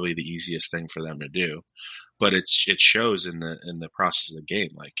that's probably the easiest thing for them to do. But it shows in the process of the game.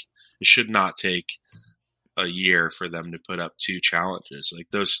 Like, it should not take a year for them to put up 2 challenges. Like,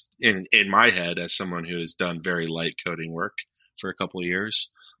 those in my head, as someone who has done very light coding work for a couple of years,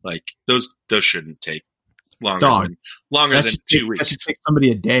 like those shouldn't take longer than 2 weeks. That should take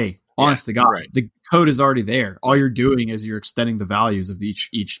somebody a day. Honest to God, right. The code is already there. All you're doing is you're extending the values of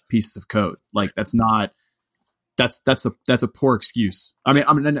each piece of code. Like, that's a poor excuse. I mean,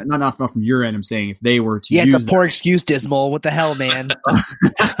 not from your end. I'm saying if they were to use it's a poor excuse, Dismal. What the hell, man?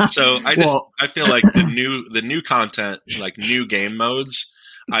 So I feel like the new content, like new game modes,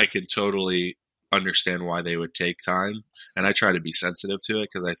 I can totally understand why they would take time, and I try to be sensitive to it,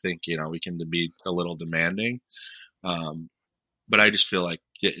 because I think we can be a little demanding. But I just feel like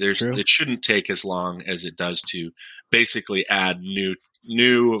it shouldn't take as long as it does to basically add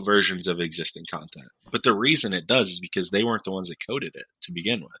new versions of existing content. But the reason it does is because they weren't the ones that coded it to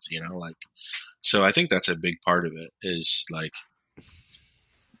begin with, so I think that's a big part of it, is like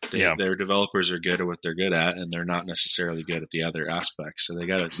their developers are good at what they're good at, and they're not necessarily good at the other aspects. So they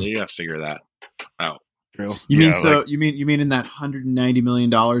gotta figure that out. True. You mean in that $190 million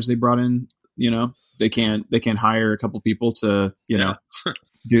they brought in, they can't hire a couple people to,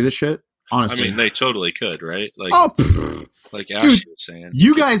 do this shit? Honestly, I mean, they totally could, right? Like, like Ashley dude, was saying,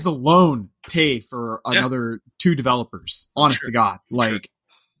 you guys alone pay for another 2 developers. Honest to God, like,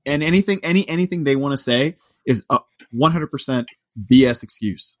 and anything they want to say is 100% BS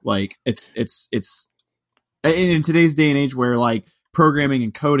excuse. Like, it's in today's day and age where like programming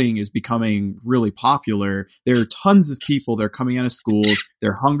and coding is becoming really popular. There are tons of people that are coming out of schools.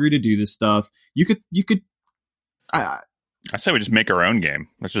 They're hungry to do this stuff. You could. I say we just make our own game.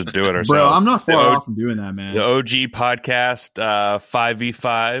 Let's just do it ourselves. Bro, I'm not far off from doing that, man. The OG podcast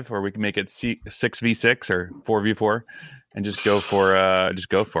 5v5, or we can make it 6v6 or 4v4, and just go for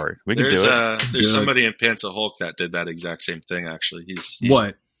it. We can do it. There's somebody in Panzer Hulk that did that exact same thing. Actually, he's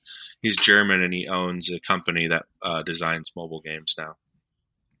what? He's German and he owns a company that designs mobile games now.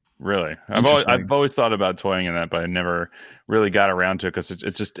 Really, I've always thought about toying in that, but I never really got around to it because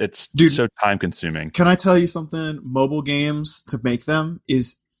it's so time consuming. Can I tell you something? Mobile games, to make them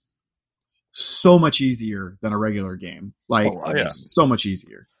is so much easier than a regular game. Like, so much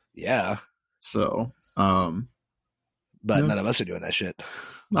easier. Yeah. So, but none of us are doing that shit.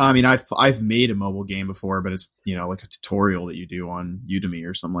 I mean, I've made a mobile game before, but it's, you know, like a tutorial that you do on Udemy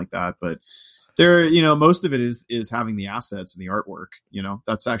or something like that. But there, you know, most of it is having the assets and the artwork. You know,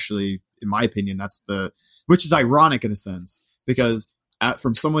 that's actually, in my opinion, which is ironic in a sense, because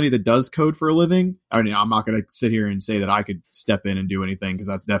from somebody that does code for a living, I mean, I'm not going to sit here and say that I could step in and do anything, because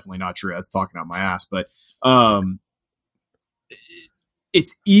that's definitely not true. That's talking out my ass. But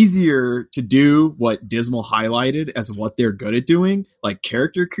it's easier to do what Dismal highlighted as what they're good at doing, like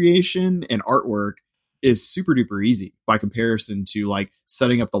character creation and artwork is super duper easy by comparison to like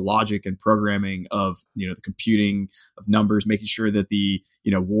setting up the logic and programming of, you know, the computing of numbers, making sure that the,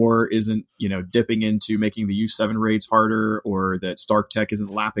 you know, war isn't, you know, dipping into making the U7 raids harder, or that Stark Tech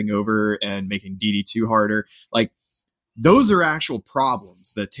isn't lapping over and making DD2 harder. Like, those are actual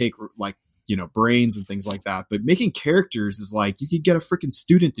problems that take like, you know, brains and things like that. But making characters is like, you could get a freaking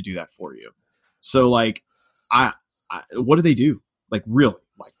student to do that for you. So like, I what do they do? Like, really,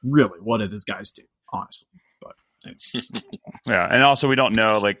 what do these guys do? Honestly, but yeah, and also we don't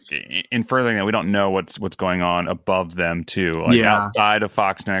know, like, in furthering that, we don't know what's going on above them too, like outside of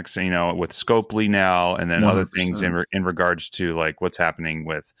FoxNext, you know, with Scopely now, and then 100%. Other things in regards to like what's happening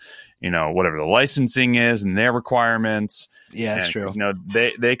with, you know, whatever the licensing is and their requirements. Yeah, that's true. You know,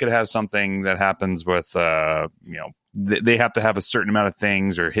 they could have something that happens with, you know, they have to have a certain amount of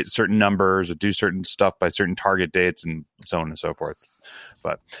things or hit certain numbers or do certain stuff by certain target dates and so on and so forth.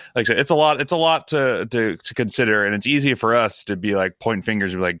 But like I said, it's a lot to consider, and it's easy for us to be like pointing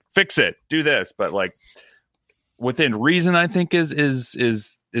fingers and be like, fix it, do this. But like within reason, I think is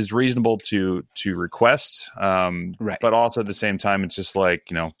reasonable to request. Right. But also at the same time, it's just like,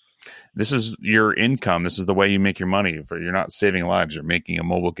 you know, this is your income. This is the way you make your money. You're not saving lives. You're making a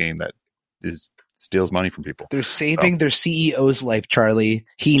mobile game that steals money from people. They're saving their CEO's life, Charlie.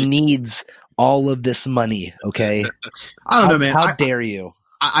 He needs all of this money, okay? I don't know, man. How dare you?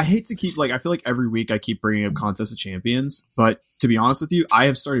 I hate to keep, like, I feel like every week I keep bringing up Contest of Champions, but to be honest with you, I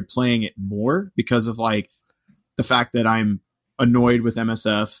have started playing it more because of, like, the fact that I'm annoyed with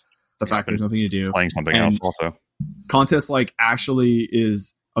MSF, the fact that there's nothing to do. Playing something else also. Contest, like, actually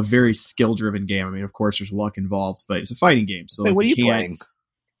is a very skill-driven game. I mean, of course, there's luck involved, but it's a fighting game. So, wait, like, what are you playing?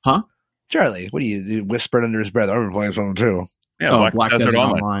 Huh? Charlie, what do you whispered under his breath? I've been playing something too. Yeah, Black Desert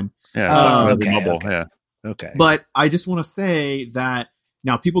Online. Yeah, okay. Yeah. Okay. But I just want to say that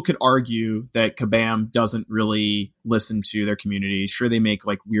now people could argue that Kabam doesn't really listen to their community. Sure, they make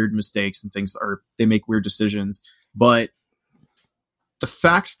like weird mistakes and things, or they make weird decisions, but the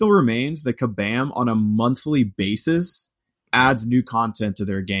fact still remains that Kabam on a monthly basis adds new content to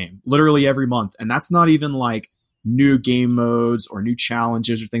their game, literally every month. And that's not even like new game modes or new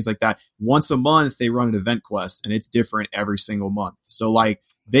challenges or things like that. Once a month, they run an event quest, and it's different every single month. So like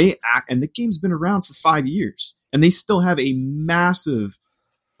they act, and the game's been around for 5 years, and they still have a massive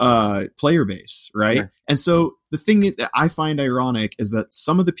player base, right? Sure. And so the thing that I find ironic is that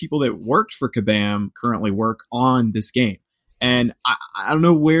some of the people that worked for Kabam currently work on this game. And I don't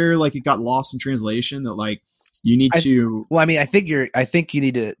know where like it got lost in translation that like you need to. Well, I mean, I think you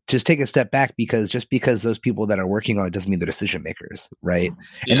need to just take a step back, because just because those people that are working on it doesn't mean they're decision makers, right?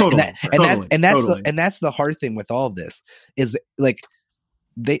 Yeah, and that's the hard thing with all of this is like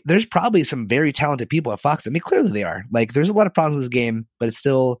there's probably some very talented people at Fox. I mean, clearly they are. Like, there's a lot of problems with this game, but it's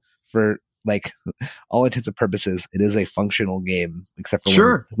still, for like all intents and purposes, it is a functional game, except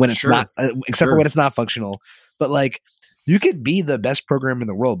for when it's not, for when it's not functional. But like, you could be the best programmer in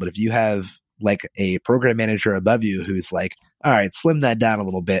the world, but if you have like a program manager above you who's like, all right, slim that down a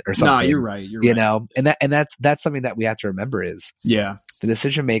little bit or something. No, you're right. You know, and that's something that we have to remember is the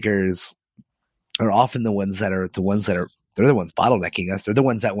decision makers are often the ones that are they're the ones bottlenecking us. They're the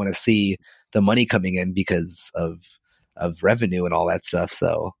ones that want to see the money coming in because of revenue and all that stuff.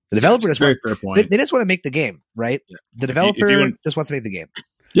 So the developer just very fair point. They just want to make the game, right? Yeah. The developer just wants to make the game.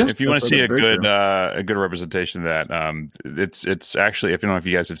 Yeah, if you want to see a good representation of that, it's actually, if you don't know if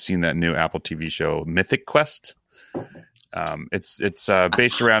you guys have seen that new Apple TV show Mythic Quest. It's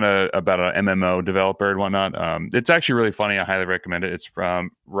based around about an MMO developer and whatnot. It's actually really funny. I highly recommend it. It's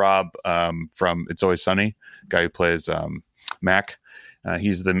from Rob from It's Always Sunny, guy who plays Mac.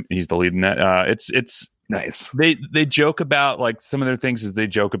 He's the lead in that. It's nice. They joke about, like, some of their things is they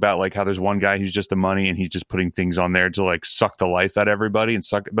joke about, like, how there's one guy who's just the money and he's just putting things on there to, like, suck the life out of everybody and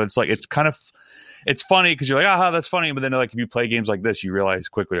suck. But it's like, it's kind of, it's funny because you're like, aha, that's funny. But then, like, if you play games like this, you realize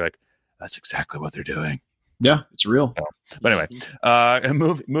quickly, like, that's exactly what they're doing. Yeah, it's real. So, but anyway,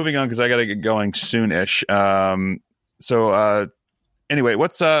 moving on because I got to get going soon-ish. Anyway,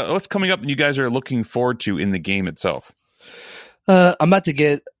 what's coming up that you guys are looking forward to in the game itself? I'm about to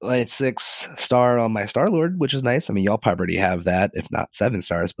get like 6-star on my Star-Lord, which is nice. I mean, y'all probably already have that, if not 7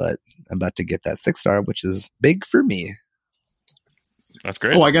 stars, but I'm about to get that 6-star, which is big for me. That's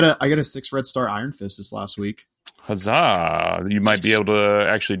great. Oh, I got a 6 red star Iron Fist this last week. Huzzah! You might be able to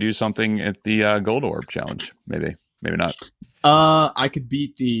actually do something at the Gold Orb challenge. Maybe not. I could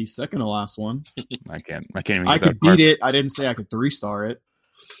beat the second to last one. I can't even. I could beat it. I didn't say I could 3-star it.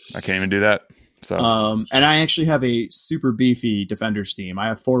 I can't even do that. So, and I actually have a super beefy Defenders team. I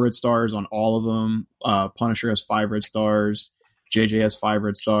have 4 red stars on all of them. Punisher has 5 red stars. JJ has 5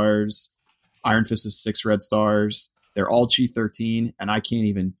 red stars. Iron Fist has 6 red stars. They're all Chi 13, and I can't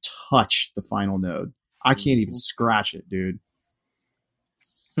even touch the final node. I can't even scratch it, dude.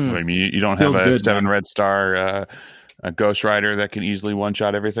 I mean, you don't have a 7 red star a Ghost Rider that can easily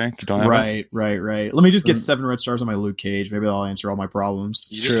one-shot everything? You don't have right. Let me just get 7 red stars on my Luke Cage. Maybe that'll answer all my problems.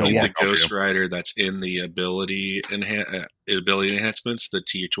 You just need the Ghost Rider that's in the ability enhancements, the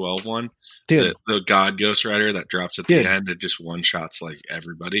T12 one. Dude. The God Ghost Rider that drops at the end and just one-shots like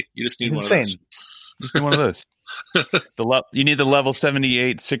everybody. You just need one of those. Just need one of those. You need the level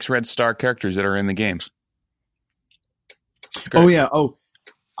 78 6 red star characters that are in the game. Oh yeah. Oh,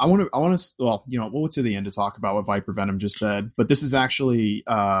 I want to. Well, we'll get to the end to talk about what Viper Venom just said, but this is actually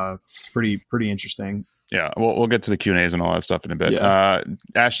pretty interesting. Yeah, we'll get to the Q&As and all that stuff in a bit. Yeah.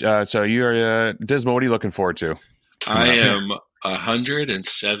 Ash, so you're Dismal. What are you looking forward to? I am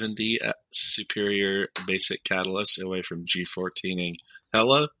 170 superior basic catalysts away from G14ing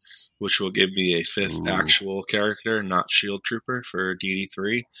Hela, which will give me a 5th actual character, not Shield Trooper, for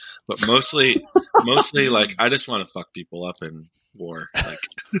DD3. But mostly, like, I just want to fuck people up in war. Like,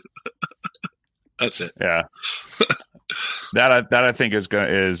 that's it. Yeah, that I think is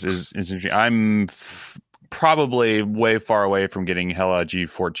interesting. I'm probably way far away from getting Hela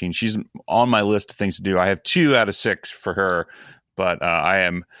G14. She's on my list of things to do. I have 2 out of 6 for her, but I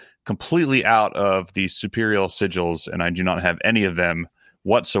am completely out of the superior sigils, and I do not have any of them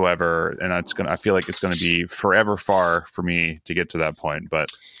whatsoever. And I feel like it's gonna be forever far for me to get to that point. But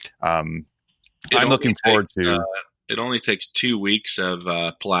I'm looking forward to. It only takes 2 weeks of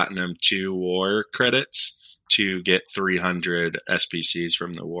Platinum 2 War credits to get 300 SPCs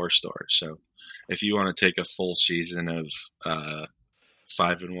from the War Store. So if you want to take a full season of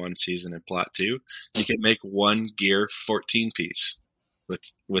 5-in-1 season in Plat 2, you can make 1 gear 14 piece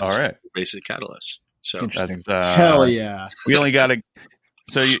with basic catalyst. So that's, hell yeah. We only got to.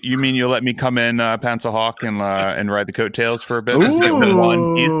 So you mean you'll let me come in, Panzer Hawk, and ride the coattails for a bit? Ooh.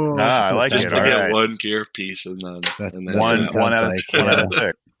 1 piece. I like just it. to get right. 1 gear piece and then one out of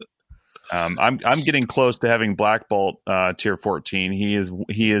 6. I'm getting close to having Black Bolt tier 14. He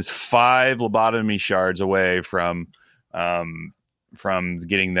is 5 lobotomy shards away from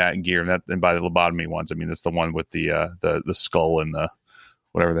getting that gear. And by the lobotomy ones, I mean that's the one with the skull and the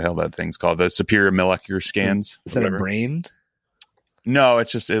whatever the hell that thing's called, the superior molecular scans. Is that a brain? No,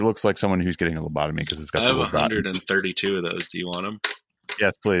 it looks like someone who's getting a lobotomy because it's got. I have 132 of those. Do you want them?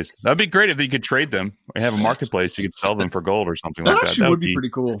 Yes, please. That'd be great if you could trade them. We have a marketplace; you could sell them for gold or something like that. That actually would be pretty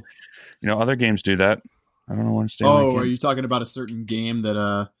cool. Other games do that. I don't know what to are you talking about a certain game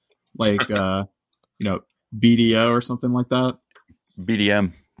that, BDO or something like that?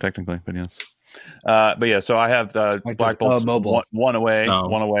 BDM, technically, but yes. But yeah, so I have Black Bolt one away,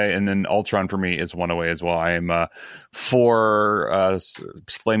 and then Ultron for me is 1 away as well. I am 4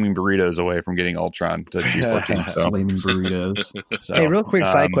 flaming burritos away from getting Ultron to G14. So. Flaming burritos. So, hey, real quick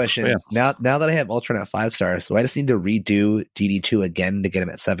side question. Yeah. Now that I have Ultron at 5 stars, so I just need to redo DD2 again to get him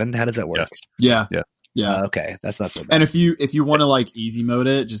at 7. How does that work? Yes. Yeah. Okay, that's not so bad. And if you want to like easy mode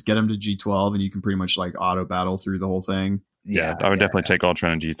it, just get him to G12, and you can pretty much like auto battle through the whole thing. Yeah, I would definitely take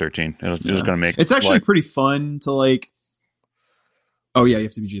Ultron and G13. It was going to make it's actually pretty fun to like. Oh yeah, you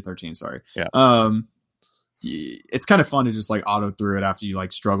have to be G13. Sorry. Yeah. It's kind of fun to just like auto through it after you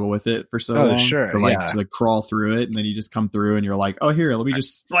like struggle with it for so long. Sure. To like crawl through it, and then you just come through and you're like, oh here, let me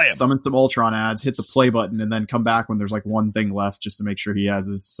just summon some Ultron ads, hit the play button, and then come back when there's like one thing left just to make sure he has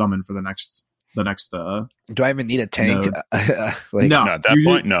his summon for the next. Do I even need a tank? No, at that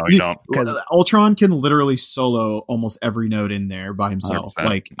point, no, you don't. Because Ultron can literally solo almost every node in there by himself. 100%.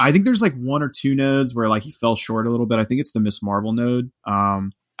 Like I think there's like 1 or 2 nodes where like he fell short a little bit. I think it's the Miss Marvel node.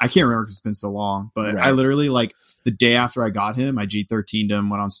 I can't remember because it's been so long, but Right. I literally like the day after I got him, I G13'd him,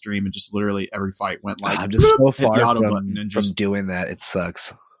 went on stream, and just literally every fight went like I'm just so hit the far auto from button and just doing that. It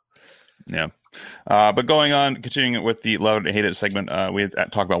sucks. Yeah. But continuing with the love and hate it segment, we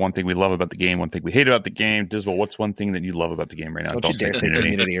talk about one thing we love about the game, one thing we hate about the game. Dismal, what's one thing that you love about the game right now? Don't you dare say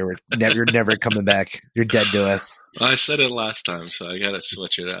community, or you're never coming back. You're dead to us. I said it last time, so I got to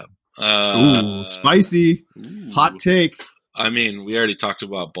switch it up. ooh, spicy, hot take. I mean, we already talked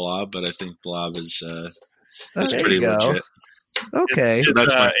about Blob, but I think Blob is there pretty you go. legit. Okay. So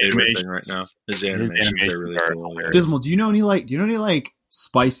that's my favorite animation. thing right now. His animations are really are cool. hilarious. Dismal, do you know any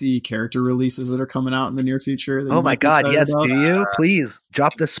spicy character releases that are coming out in the near future? That Oh you my might be God! excited Yes, about? do you please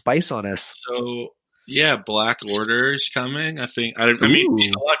drop the spice on us? So yeah, Black Order is coming. I mean, a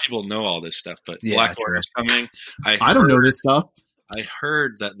lot of people know all this stuff, but Yeah, Black true. Order is coming. I don't know this stuff. I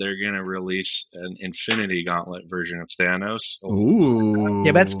heard that they're going to release an Infinity Gauntlet version of Thanos. Ooh,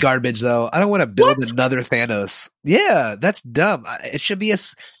 Yeah, but that's garbage, though. I don't want to build another Thanos. Yeah, that's dumb. It should be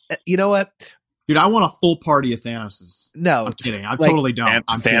you know what? dude, I want a full party of Thanoses. No, I'm kidding. I like, totally don't.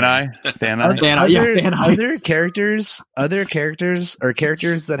 I'm kidding. Thanai. Other characters or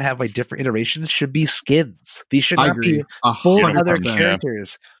characters that have like different iterations should be skins. These should I not agree. be full 100%. other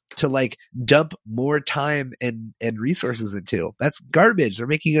characters to like dump more time and resources into. That's garbage. They're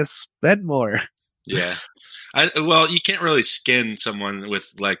making us spend more. Yeah. Well, you can't really skin someone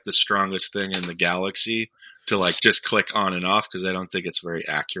with like the strongest thing in the galaxy to like just click on and off because I don't think it's very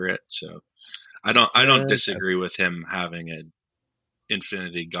accurate. So I don't disagree with him having an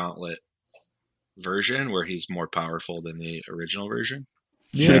Infinity Gauntlet version where he's more powerful than the original version.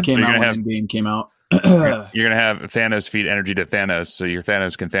 Should have came You're out gonna when Endgame came out. You're gonna have Thanos feed energy to Thanos, so your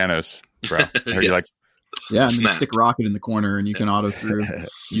Thanos can Thanos, bro. Or you like, Yeah, and then Snap. stick Rocket in the corner, and you can auto through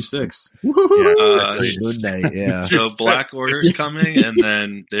U6. Yeah. So Black Order's coming, and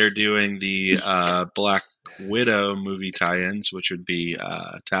then they're doing the Black Widow movie tie-ins, which would be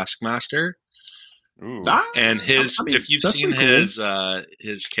Taskmaster. ooh. And his, I mean, if you've that's seen pretty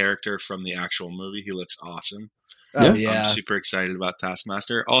his character from the actual movie, he looks awesome. Oh, Yeah. yeah. I'm super excited about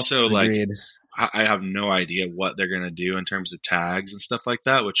Taskmaster. Also, like, Agreed. I have no idea what they're going to do in terms of tags and stuff like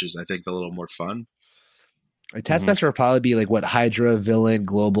that, which is, I think, a little more fun. Like, Taskmaster would probably be like what Hydra, villain,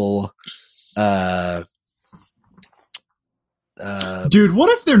 global. Dude, what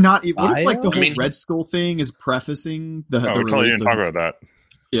if they're not? What if like the I whole mean- Red Skull thing is prefacing the Oh, we release totally didn't of- talk about that.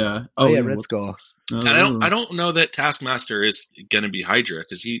 Yeah. Oh yeah, yeah, Red Skull. And I don't know that Taskmaster is going to be Hydra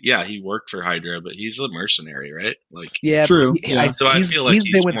because he worked for Hydra, but he's a mercenary, right? Like, Yeah, True, but yeah. so I feel like he's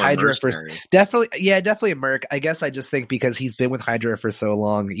been with more Hydra for mercenary. definitely a merc. I guess I just think because he's been with Hydra for so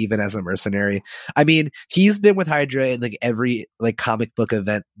long, even as a mercenary. I mean, he's been with Hydra in like every like comic book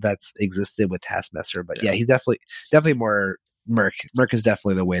event that's existed with Taskmaster. But yeah, he's definitely more merc. Merc is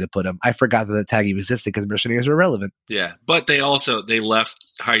definitely the way to put him. I forgot that the tag even existed because mercenaries are relevant. Yeah, but they left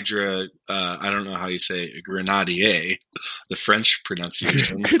Hydra. I don't know how you say it, Grenadier, the French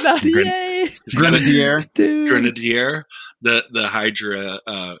pronunciation. Grenadier, Grenadier. dude. Grenadier, the Hydra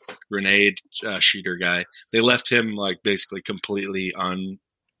grenade shooter guy. They left him like basically completely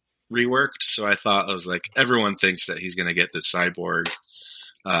reworked. So I thought I was like, everyone thinks that he's going to get the cyborg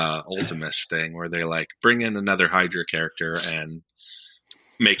Ultimus thing where they like bring in another Hydra character and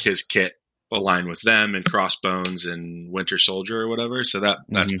make his kit align with them and Crossbones and Winter Soldier or whatever. So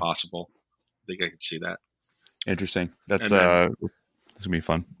that's possible. I think I could see that. Interesting. That's And then- this gonna be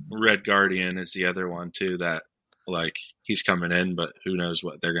fun. Red Guardian is the other one too that like he's coming in, but who knows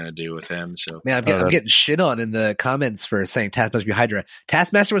what they're going to do with him. So Man, I'm getting shit on in the comments for saying Taskmaster be Hydra.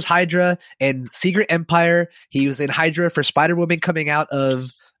 Taskmaster was Hydra in Secret Empire. He was in Hydra for Spider-Woman coming out of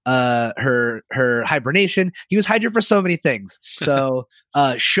her hibernation. He was Hydra for so many things. So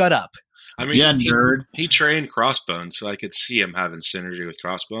shut up. I mean, Yeah, nerd. He trained Crossbones, so I could see him having synergy with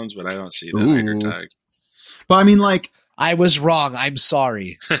Crossbones, but I don't see the Hydra tag. But I mean, like, I was wrong. I'm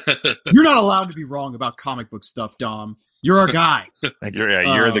sorry. you're not allowed to be wrong about comic book stuff, Dom. You're our guy.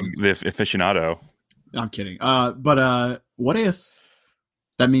 You're the aficionado. I'm kidding. But what if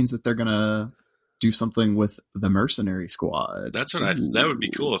that means that they're gonna do something with the Mercenary Squad. That's what that would be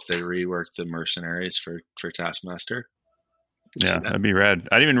cool if they reworked the Mercenaries for Taskmaster. Yeah, that'd be rad.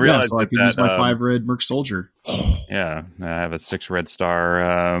 I didn't even realize so I could use my 5 red Merc Soldier. Yeah, I have a 6 red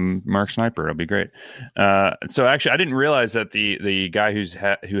star Mark Sniper. It'll be great. So actually, I didn't realize that the guy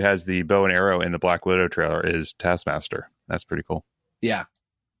who has the bow and arrow in the Black Widow trailer is Taskmaster. That's pretty cool. Yeah,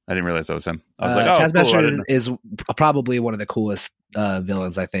 I didn't realize that was him. I was like, Taskmaster cool. is probably one of the coolest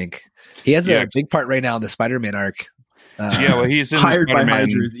villains. I think he has a big part right now in the Spider-Man arc. Well, he's in hired by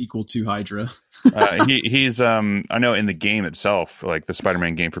Hydra is equal to Hydra. He's I know in the game itself, like the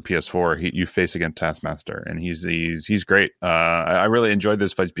Spider-Man game for PS4, you face against Taskmaster, and he's great. I really enjoyed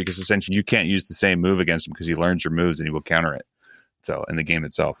those fights because essentially you can't use the same move against him because he learns your moves and he will counter it. So in the game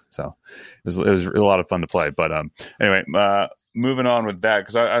itself, so it was a lot of fun to play. But anyway, moving on with that,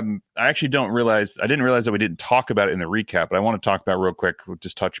 because I actually didn't realize that we didn't talk about it in the recap, but I want to talk about real quick, we'll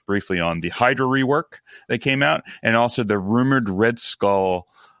just touch briefly on the Hydra rework that came out, and also the rumored Red Skull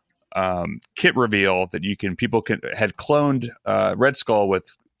kit reveal that people had cloned Red Skull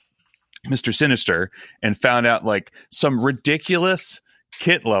with Mr. Sinister and found out like some ridiculous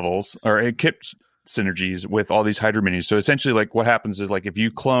kit levels or kit synergies with all these Hydra minis. So essentially, like what happens is like if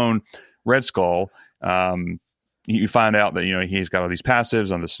you clone Red Skull, you find out that he's got all these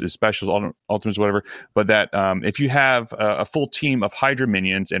passives on his specials, ultimates, whatever. But that if you have a full team of Hydra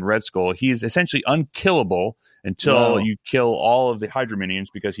minions and Red Skull, he's essentially unkillable until you kill all of the Hydra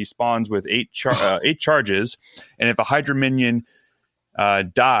minions, because he spawns with 8 charges, and if a Hydra minion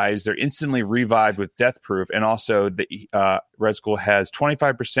dies, they're instantly revived with death proof, and also the Red Skull has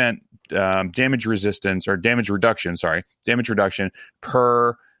 25% damage reduction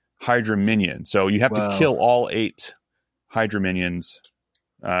per Hydra minion. So you have to kill all 8 Hydra minions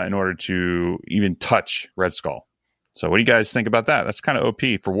in order to even touch Red Skull. So what do you guys think about that? That's kind of OP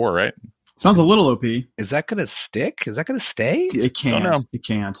for war, right? Sounds a little OP. Is that going to stick? Is that going to stay? It can't. It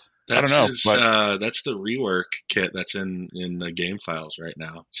can't. That's I don't know. That's the rework kit that's in the game files right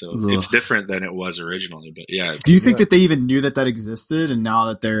now. So it's different than it was originally. But yeah. Do you think that they even knew that existed, and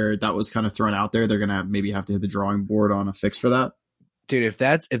now that that was kind of thrown out there, they're gonna maybe have to hit the drawing board on a fix for that? Dude, if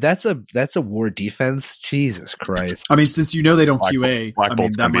that's a war defense, Jesus Christ! I mean, since they don't QA, Black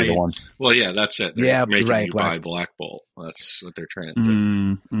Bolt's that might be the one. Well, yeah, that's it. They're making you buy Black Bolt. That's what they're trying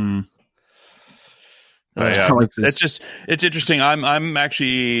to do. Yeah, it's interesting. I'm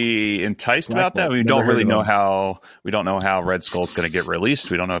actually enticed about that. We don't know how Red Skull's going to get released.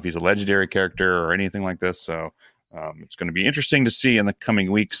 We don't know if he's a legendary character or anything like this. So it's going to be interesting to see in the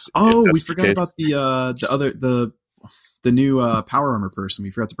coming weeks. Oh, we forgot about the new power armor person.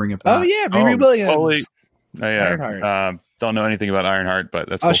 We forgot to bring up that. Oh yeah, Riri Williams. Ironheart. Don't know anything about Ironheart, but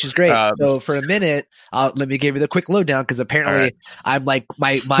that's cool. She's great. So for a minute, let me give you the quick lowdown, because apparently I'm like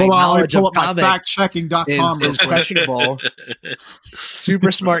my knowledge of comics factchecking.com is questionable.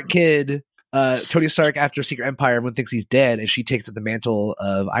 Super smart kid. Tony Stark, after Secret Empire, everyone thinks he's dead, and she takes up the mantle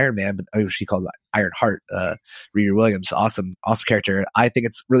of Iron Man, but she calls it Ironheart. Riri Williams, awesome character. I think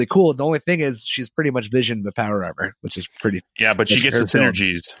it's really cool. The only thing is she's pretty much Vision with power armor, which is pretty. Yeah, but she gets the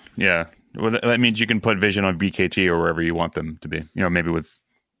synergies. Yeah, well, that means you can put Vision on BKT or wherever you want them to be. Maybe with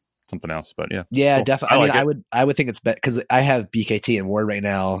something else, but yeah. Yeah, cool. Definitely. I would think it's better because I have BKT and Ward right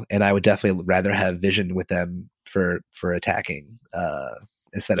now, and I would definitely rather have Vision with them for attacking.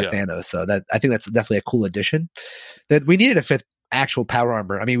 Instead of Thanos. So that I think that's definitely a cool addition. That we needed a 5th actual power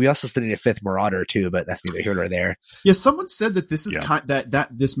armor. I mean, we also still need a 5th Marauder too, but that's neither here nor there. Yeah, someone said that this is that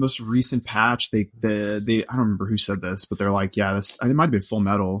this most recent patch. They I don't remember who said this, but they're like, yeah, this. I think it might have been Full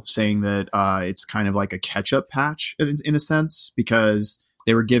Metal saying that it's kind of like a catch up patch in a sense, because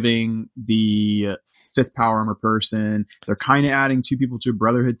they were giving the 5th power armor person. They're kind of adding 2 people to a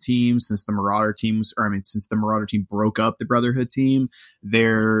Brotherhood team since the Marauder team broke up the Brotherhood team.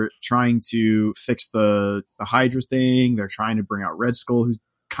 They're trying to fix the Hydra thing. They're trying to bring out Red Skull, who's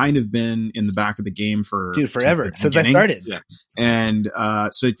kind of been in the back of the game forever since I started. Yeah. And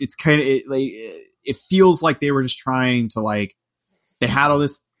so it's kind of it feels like they were just trying to they had all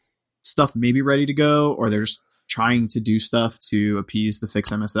this stuff maybe ready to go, or they're just trying to do stuff to appease the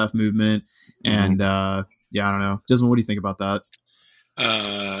Fix MSF movement. And I don't know. Desmond, what do you think about that?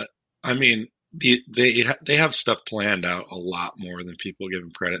 I mean, they have stuff planned out a lot more than people give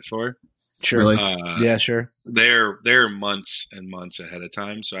them credit for. Sure. Really? Yeah, sure. They're months and months ahead of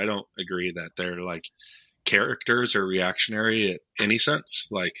time, so I don't agree that they're like characters or reactionary in any sense.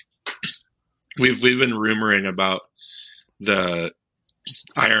 Like we've been rumoring about the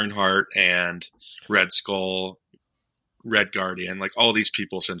Ironheart and Red Skull, Red Guardian, like all these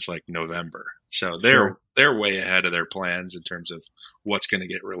people since like November. So they're way ahead of their plans in terms of what's going to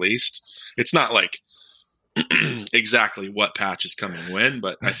get released. It's not like exactly what patch is coming when,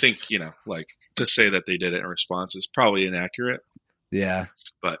 but I think, like to say that they did it in response is probably inaccurate. Yeah.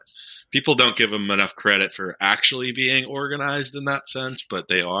 But people don't give them enough credit for actually being organized in that sense, but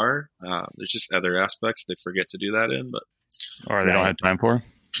they are. There's just other aspects they forget to do that in, but or they don't have time for.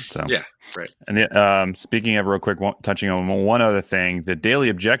 So yeah, right. And speaking of real quick, touching on one other thing, the daily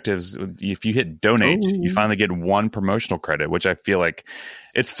objectives. If you hit donate, you finally get 1 promotional credit, which I feel like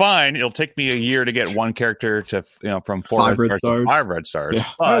it's fine. It'll take me a year to get 1 character to from 4 red stars to 5 red stars. Yeah.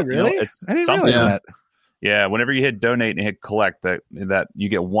 But, really? It's I didn't realize that. Yeah, whenever you hit donate and hit collect, that you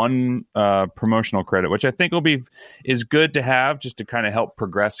get 1 promotional credit, which I think is good to have just to kind of help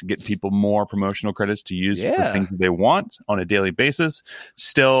progress and get people more promotional credits to use for things that they want on a daily basis.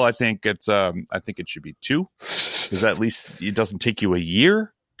 Still, I think it should be 2, because at least it doesn't take you a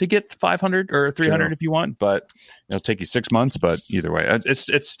year to get 500 or 300 if you want, but it'll take you 6 months. But either way,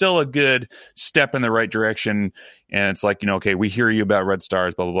 it's still a good step in the right direction. And it's like, okay, we hear you about red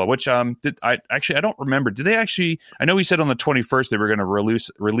stars, blah, blah, blah, which I don't remember. Did they actually, I know we said on the 21st they were going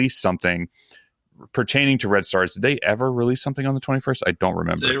to release something pertaining to red stars. Did they ever release something on the 21st? I don't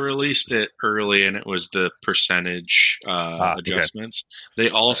remember. They released it early, and it was the percentage adjustments. Okay.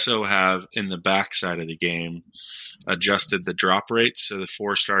 They also have, in the backside of the game, adjusted the drop rates. So the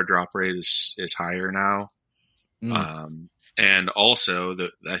 4-star drop rate is higher now. And also,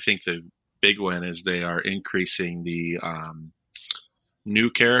 I think the big one is they are increasing the new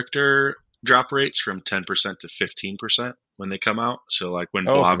character drop rates from 10% to 15% when they come out. So like when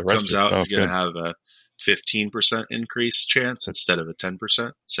Blob comes out, it's going to have a 15% increase chance instead of a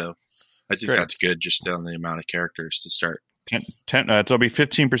 10%. So I think that's good just on the amount of characters to start. It'll be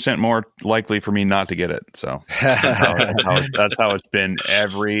 15% more likely for me not to get it. So that's how it's been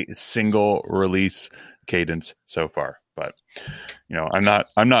every single release cadence so far. But I'm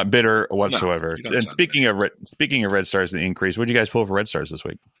not bitter whatsoever. No, and speaking of red stars, the increase. What did you guys pull for red stars this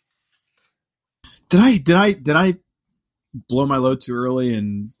week? Did I blow my load too early?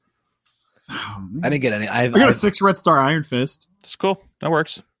 And I didn't get any. I got a 6 red star Iron Fist. That's cool. That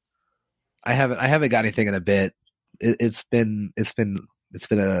works. I haven't got anything in a bit. It's been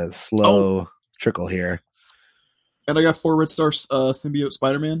a slow trickle here. And I got 4 red star symbiote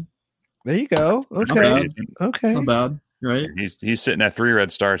Spider-Man. There you go. Okay. Not bad. Right. He's sitting at 3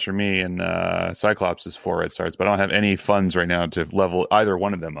 red stars for me, and Cyclops is 4 red stars. But I don't have any funds right now to level either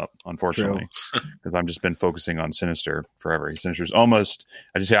one of them up, unfortunately, because I've just been focusing on Sinister forever. Sinister's almost.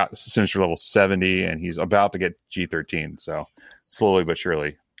 I just got Sinister level 70, and he's about to get G13. So slowly but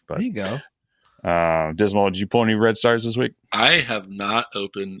surely. But there you go. Dismal, did you pull any red stars this week? I have not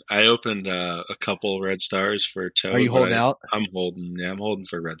opened. I opened a couple red stars for Toad. Are you holding out? I'm holding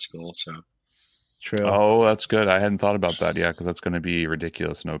for Red Skull. So. True. Oh, that's good. I hadn't thought about that. Yeah, because that's going to be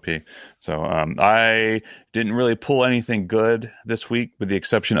ridiculous in OP. So I didn't really pull anything good this week, with the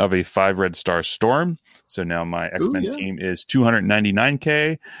exception of a 5 red star Storm. So now my X-Men team is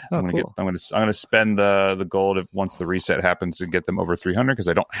 299K. I'm going to spend the gold once the reset happens to get them over 300, because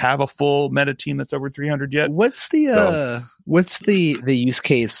I don't have a full meta team that's over 300 yet. What's the use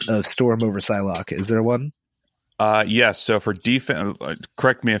case of Storm over Psylocke? Is there one? Yes. So for defense,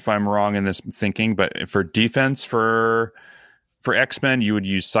 correct me if I'm wrong in this thinking, but for defense for X-Men, you would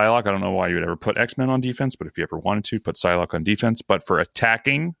use Psylocke. I don't know why you would ever put X-Men on defense, but if you ever wanted to, put Psylocke on defense. But for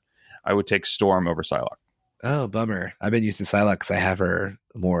attacking, I would take Storm over Psylocke. Oh, bummer. I've been using Psylocke because I have her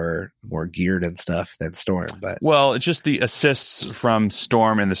more geared and stuff than Storm. But it's just the assists from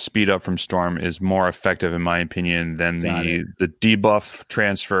Storm and the speed up from Storm is more effective, in my opinion, than the debuff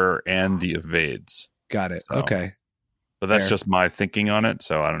transfer and the evades. Got it. So, okay. But that's just my thinking on it,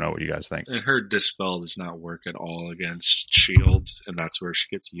 so I don't know what you guys think. And her Dispel does not work at all against Shield, and that's where she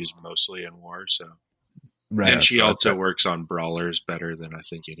gets used mostly in War. So, right. And she also works on Brawlers better than I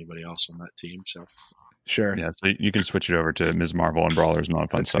think anybody else on that team. So, sure. Yeah, so you can switch it over to Ms. Marvel and Brawlers and all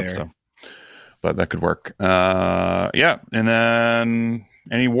that fun stuff. So, but that could work. Yeah, and then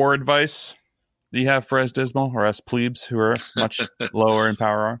any war advice that you have for us, Dismal, or us plebes who are much lower in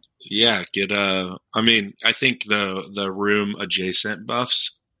power are? Yeah, I think the room adjacent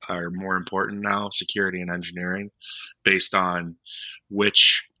buffs are more important now, security and engineering, based on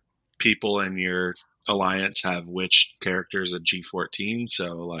which people in your alliance have which characters at G14.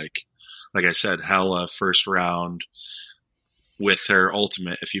 So like I said, Hela first round with her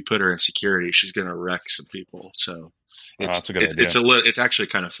ultimate, if you put her in security, she's going to wreck some people. So it's actually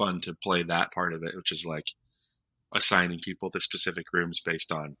kind of fun to play that part of it, which is like assigning people to specific rooms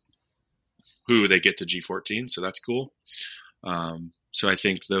based on who they get to G14. So that's cool. So I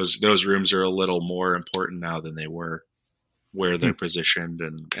think those rooms are a little more important now than they were, where they're positioned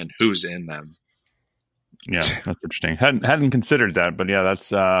and who's in them. Yeah, that's interesting. Hadn't considered that, but yeah, that's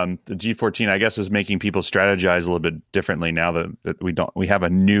the G14. I guess is making people strategize a little bit differently now that we have a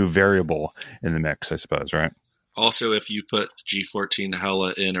new variable in the mix. I suppose, right? Also, if you put G14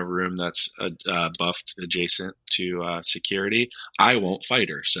 Hela in a room that's buffed adjacent to security, I won't fight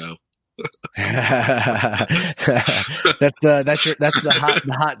her. So that's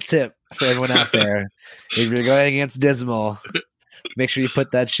the hot tip for everyone out there. If you're going against Dismal, make sure you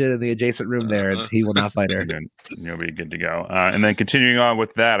put that shit in the adjacent room there, and he will not fight her. You'll be good to go. And then continuing on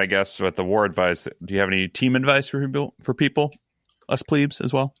with that, I guess with the war advice, do you have any team advice for people, us plebes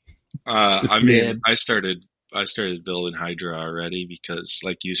as well? I mean, I started building Hydra already because,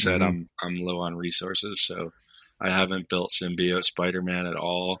 like you said, I'm low on resources, so I haven't built Symbiote Spider-Man at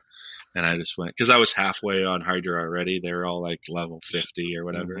all. And I just went because I was halfway on Hydra already. They were all like level 50 or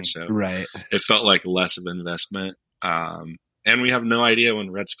whatever, so right. It felt like less of an investment. And we have no idea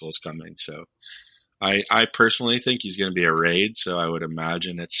when Red Skull's coming, so I personally think he's going to be a raid. So I would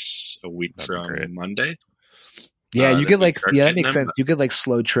imagine it's a week from Monday. Yeah, you could that makes sense. You could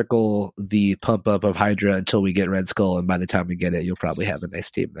slow trickle the pump up of Hydra until we get Red Skull, and by the time we get it, you'll probably have a nice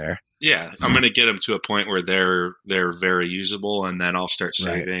team there. Yeah, I'm going to get them to a point where they're very usable, and then I'll start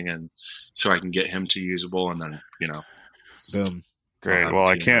saving, and so I can get him to usable, and then boom. Great. Well,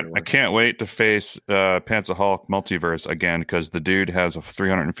 I can't wait to face Panzer Hulk Multiverse again because the dude has a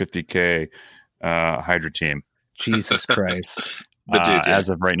 350k Hydra team. Jesus Christ. As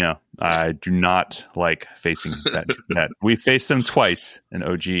of right now, I do not like facing that. We faced them twice in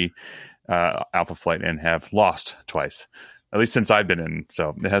OG Alpha Flight and have lost twice, at least since I've been in.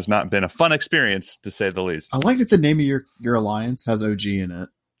 So it has not been a fun experience, to say the least. I like that the name of your alliance has OG in it.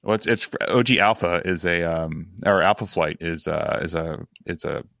 Well, it's OG Alpha is or Alpha Flight is a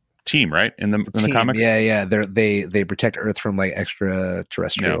team, right? In the comic. Yeah. They protect Earth from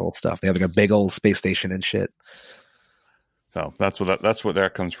extraterrestrial stuff. They have a big old space station and shit. So that's what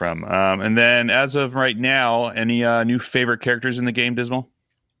that comes from. And then as of right now, any new favorite characters in the game, Dismal?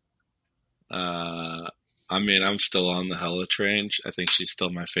 I mean, I'm still on the Hela train. I think she's still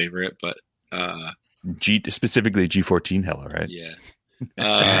my favorite, but specifically G14 Hela, right? Yeah.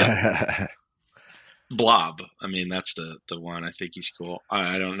 Blob. I mean, that's the one. I think he's cool.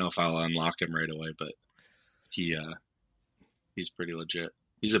 I don't know if I'll unlock him right away, but he's pretty legit.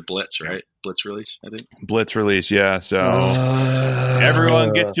 He's a Blitz, right? Blitz release, I think. Blitz release, yeah. So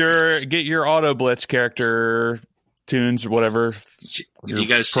everyone get your auto Blitz character tunes, whatever. You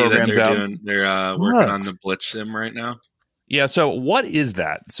guys see that they're working on the Blitz sim right now? Yeah. So what is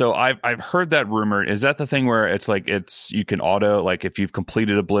that? So I've heard that rumor. Is that the thing where it's you can auto, like if you've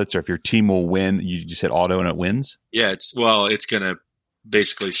completed a Blitz or if your team will win, you just hit auto and it wins? Yeah. It's gonna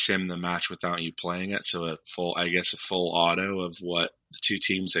basically sim the match without you playing it. So a full auto of what the two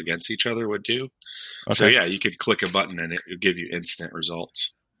teams against each other would do. Okay. So yeah, you could click a button and it would give you instant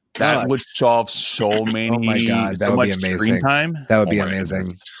results. That would solve so many. Oh my god, that would be amazing. Time. That would be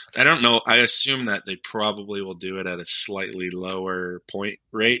amazing. I don't know. I assume that they probably will do it at a slightly lower point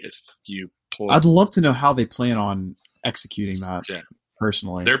rate if you pull. I'd love to know how they plan on executing that. Yeah.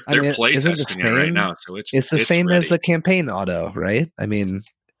 Personally, they're play testing it right now, so it's the same ready. as the campaign auto, right? I mean,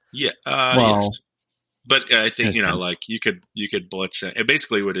 yeah, yes. But I think you could blitz it. It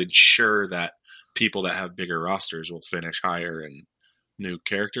basically would ensure that people that have bigger rosters will finish higher in new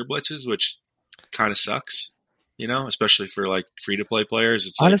character blitzes, which kind of sucks, especially for free to play players.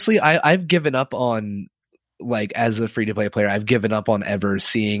 It's honestly, I've given up on as a free to play player, I've given up on ever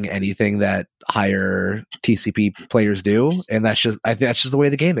seeing anything that higher TCP players do, and I think that's just the way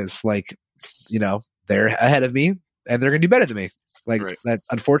the game is. They're ahead of me, and they're going to do better than me. Right. That.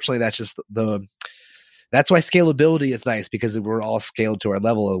 Unfortunately, that's just that's why scalability is nice, because if we're all scaled to our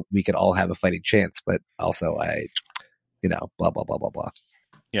level, we could all have a fighting chance. But also, blah blah blah blah blah.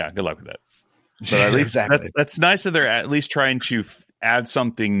 Yeah, good luck with that. But at least that's nice that they're at least trying to add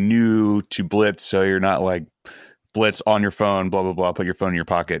something new to Blitz, so you're not Blitz on your phone, blah blah blah. Put your phone in your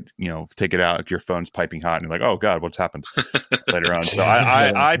pocket, take it out. Your phone's piping hot, and you're like, oh god, what's happened later on? So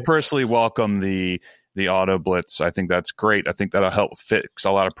I personally welcome the auto Blitz. I think that's great. I think that'll help fix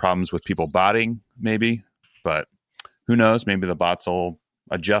a lot of problems with people botting, maybe. But who knows? Maybe the bots will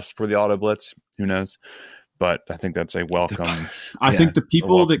adjust for the auto Blitz. Who knows? But I think that's a welcome. I think the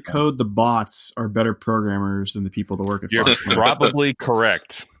people that code the bots are better programmers than the people that work at You're probably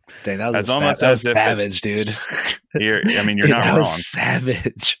correct. Dang, that was savage, dude. You're not wrong.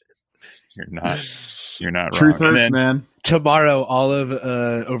 Savage. You're not Truth wrong. hurts, man. Tomorrow, all of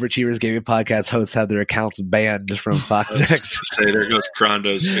Overachievers Gaming Podcast hosts have their accounts banned from Fox Next. Say there goes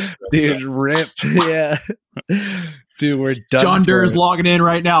Crondo's. Dude, rip. Yeah. Dude, we're done. John for Durr's it. logging in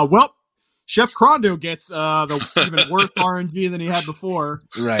right now. Well, Chef Crondo gets the even worse RNG than he had before.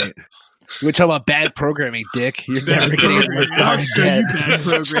 Right. We're talking about bad programming, Dick. You're never getting it worked How out dare you again. bad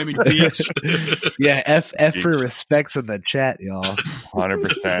programming, bitch. Yeah, F for respects in the chat, y'all.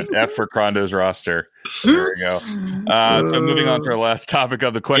 100%. F for Crondo's roster. There we go. So moving on to our last topic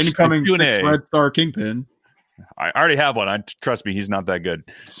of the question. Incoming Q&A. 6 Red Star Kingpin. I already have one. Trust me, he's not that good.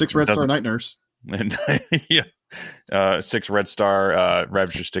 6 Red Star Night Nurse. And yeah. 6 Red Star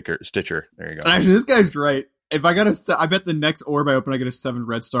Ravager Stitcher. There you go. Actually, this guy's right. If I got I bet the next orb I open, I get a 7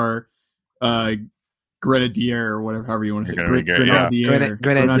 Red Star Grenadier or whatever, however you want to You're gonna be good,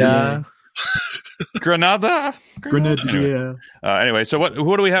 Grenada. Granada. Grenadier. Anyway, so what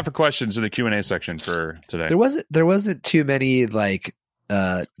do we have for questions in the Q&A section for today? There wasn't too many like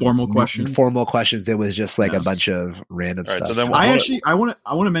Formal questions. Formal questions. It was just like Yeah. a bunch of random All right, stuff. so then I want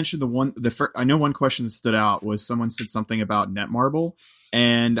to mention I know one question that stood out was someone said something about Netmarble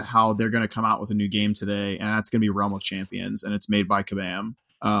and how they're going to come out with a new game today, and that's going to be Realm of Champions, and it's made by Kabam.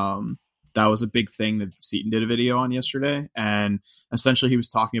 That was a big thing that Seaton did a video on yesterday, and essentially he was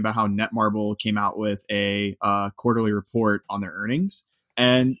talking about how Netmarble came out with a quarterly report on their earnings.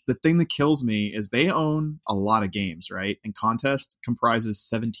 And the thing that kills me is they own a lot of games, right? And Contest comprises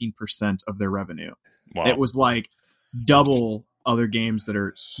 17% of their revenue. Wow. It was like double other games that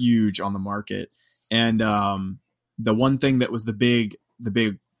are huge on the market. And the one thing that was the big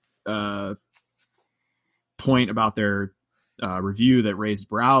point about their review that raised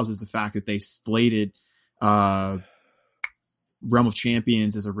brows is the fact that they slated Realm of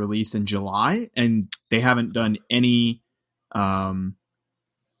Champions as a release in July, and they haven't done any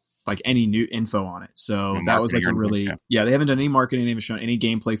any new info on it. So that was like a really, they haven't done any marketing. They haven't shown any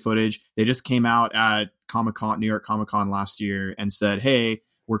gameplay footage. They just came out at New York Comic Con last year and said, hey,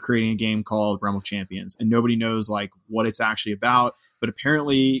 we're creating a game called Realm of Champions, and nobody knows like what it's actually about. But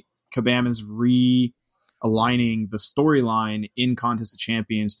apparently Kabam is realigning the storyline in Contest of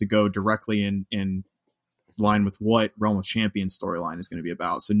Champions to go directly in line with what Realm of Champions storyline is going to be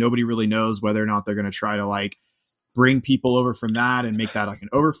about. So nobody really knows whether or not they're going to try to like bring people over from that and make that like an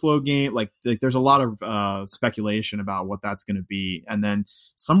overflow game. Like there's a lot of speculation about what that's going to be. And then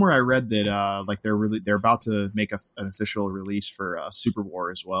somewhere I read that they're about to make an official release for Super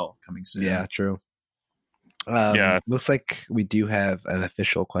War as well coming soon. Yeah, true. Looks like we do have an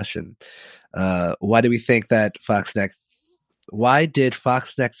official question. Why do we think that why did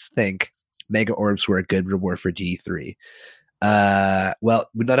Fox Next think Mega Orbs were a good reward for D3? Well,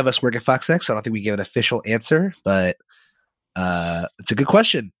 none of us work at Fox Next, so I don't think we give an official answer, but it's a good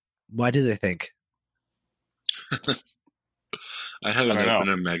question. Why do they think? I haven't opened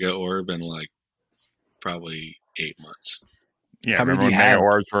a Mega Orb in like probably 8 months. Yeah, How many remember do you when Mega have?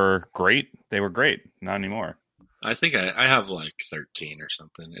 Orbs were great? They were great. Not anymore. I think I have like 13 or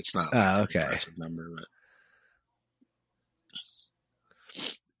something. It's not like an okay. impressive number, but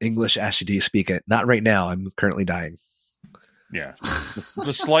English, Ashley, do you speak it? Not right now. I'm currently dying. Yeah,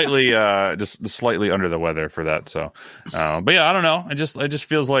 just slightly under the weather for that. So, but yeah, I don't know. It just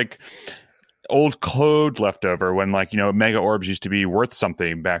feels like old code left over when Mega Orbs used to be worth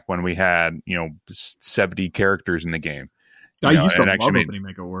something back when we had 70 characters in the game. I used to love opening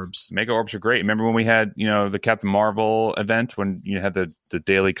Mega Orbs. Mega Orbs are great. Remember when we had, the Captain Marvel event when you had the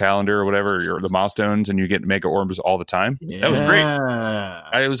daily calendar or whatever, or the milestones, and you get Mega Orbs all the time? Yeah. That was great.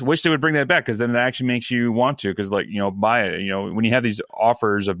 I wish they would bring that back, because then it actually makes you want to, because buy it. When you have these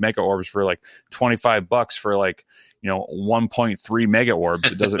offers of Mega Orbs for like $25 for like 1.3 Mega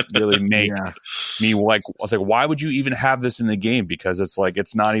Orbs, it doesn't really make me like. I was like, why would you even have this in the game? Because it's like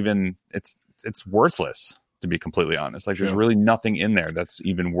it's not even it's worthless. To be completely honest, there's really nothing in there that's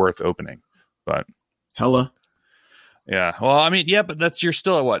even worth opening. But hella, yeah. Well, I mean, yeah, but you're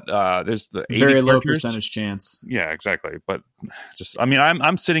still at what? There's the 80 very low characters. percentage chance. Yeah, exactly. But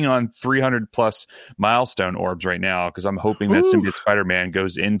I'm sitting on 300 plus milestone orbs right now, because I'm hoping that Symbiote Spider-Man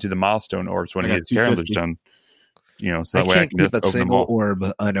goes into the milestone orbs when he gets calendars done. So that way I can keep a open single them all. orb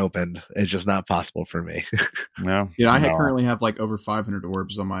unopened. It's just not possible for me. No. Yeah, I currently have like over 500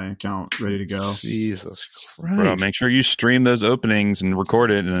 orbs on my account ready to go. Jesus Christ! Bro, make sure you stream those openings and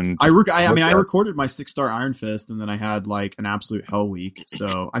record it. And I recorded my 6-star Iron Fist, and then I had like an absolute hell week.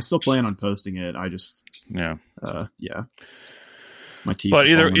 So I still plan on posting it. I just my teeth. But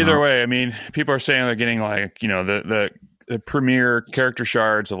either way, I mean, people are saying they're getting like the premier character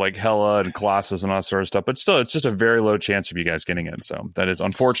shards of like Hela and Colossus and all that sort of stuff, but still, it's just a very low chance of you guys getting it. So that is,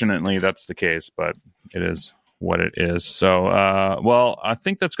 unfortunately, that's the case, but it is what it is. So, well, I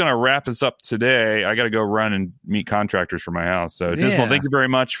think that's going to wrap us up today. I got to go run and meet contractors for my house. So, Dismal, thank you very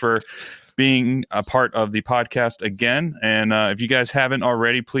much for being a part of the podcast again. And if you guys haven't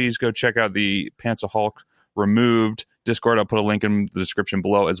already, please go check out the Pants of Hulk Removed Discord. I'll put a link in the description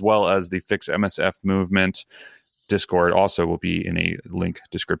below, as well as the Fix MSF Movement Discord also will be in a link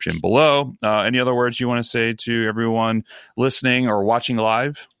description below. Any other words you want to say to everyone listening or watching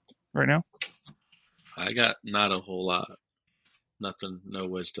live right now? I got not a whole lot. Nothing, no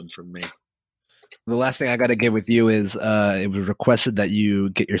wisdom from me. The last thing I got to give with you is it was requested that you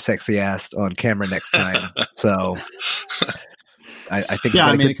get your sexy ass on camera next time. So I think you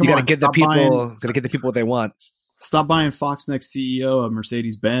got to get the people what they want. Stop buying Foxnext CEO of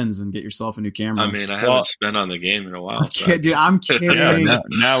Mercedes-Benz and get yourself a new camera. I mean, I haven't spent on the game in a while. Dude, I'm kidding.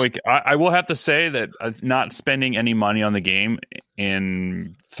 Now I will have to say that not spending any money on the game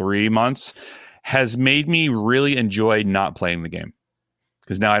in 3 months has made me really enjoy not playing the game,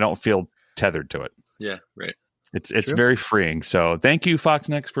 because now I don't feel tethered to it. Yeah, right. It's very freeing. So thank you,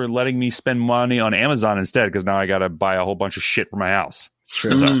 Foxnext, for letting me spend money on Amazon instead, because now I got to buy a whole bunch of shit for my house.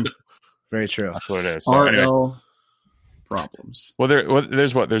 True. So, very true. That's what it is. So, RL problems. Well,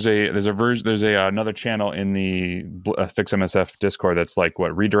 there's another channel in the Fix MSF Discord that's like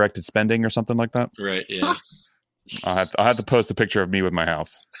redirected spending or something like that. Right. Yeah. I'll have to post a picture of me with my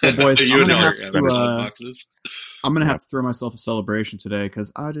house. Hey boys, I'm gonna have to throw myself a celebration today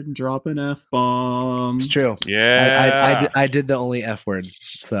because I didn't drop an F-bomb. It's true. Yeah, I did the only F word,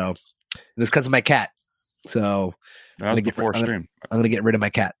 so it's because of my cat. So that was before stream. I'm gonna get rid of my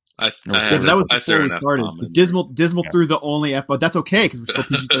cat. That was before we started. Dismal threw the only F, but that's okay because we're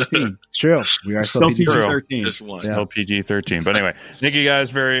still PG-13. It's true. We are still PG-13. Just one. Still PG-13. But anyway, thank you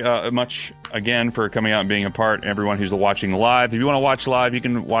guys very much again for coming out and being a part. Everyone who's watching live. If you want to watch live, you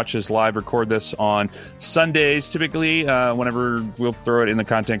can watch us live. Record this on Sundays, typically. Whenever we'll throw it in the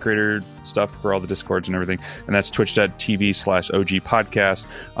content creator stuff for all the Discords and everything. And that's twitch.tv/OG podcast.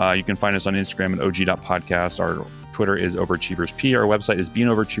 You can find us on Instagram at OG.podcast. Our Twitter is OverachieversP. Our website is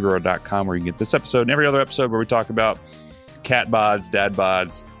beingoverachiever.com, where you can get this episode and every other episode where we talk about cat bods, dad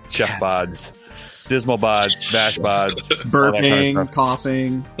bods, chef bods, dismal bods, bash bods, burping, kind of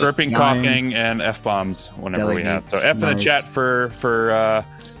coughing, coughing, and F bombs whenever we have. So F in the chat for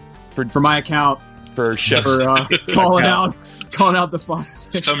my account for chef for calling out the Fox.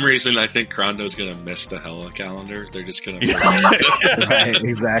 For some reason, I think Crondo's going to miss the Hella calendar. They're just going to... Right,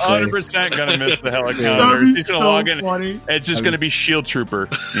 exactly. 100% going to miss the Hella calendar. He's going to log in. Funny. It's just going to be Shield Trooper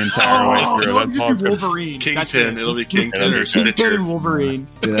the entire way through. That's all Wolverine. Kingpin. It'll be Kingpin or Kingpin Stitcher. and Wolverine.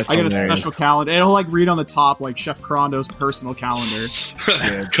 Dude, I got a special calendar. It'll read on the top Chef Crondo's personal calendar.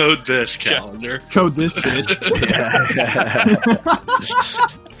 Code this calendar. Code this shit.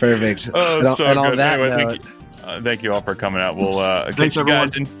 Perfect. Oh, so and good. on that anyway, thank you all for coming out. We'll catch you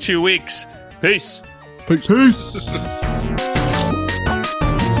guys in 2 weeks. Peace. Peace.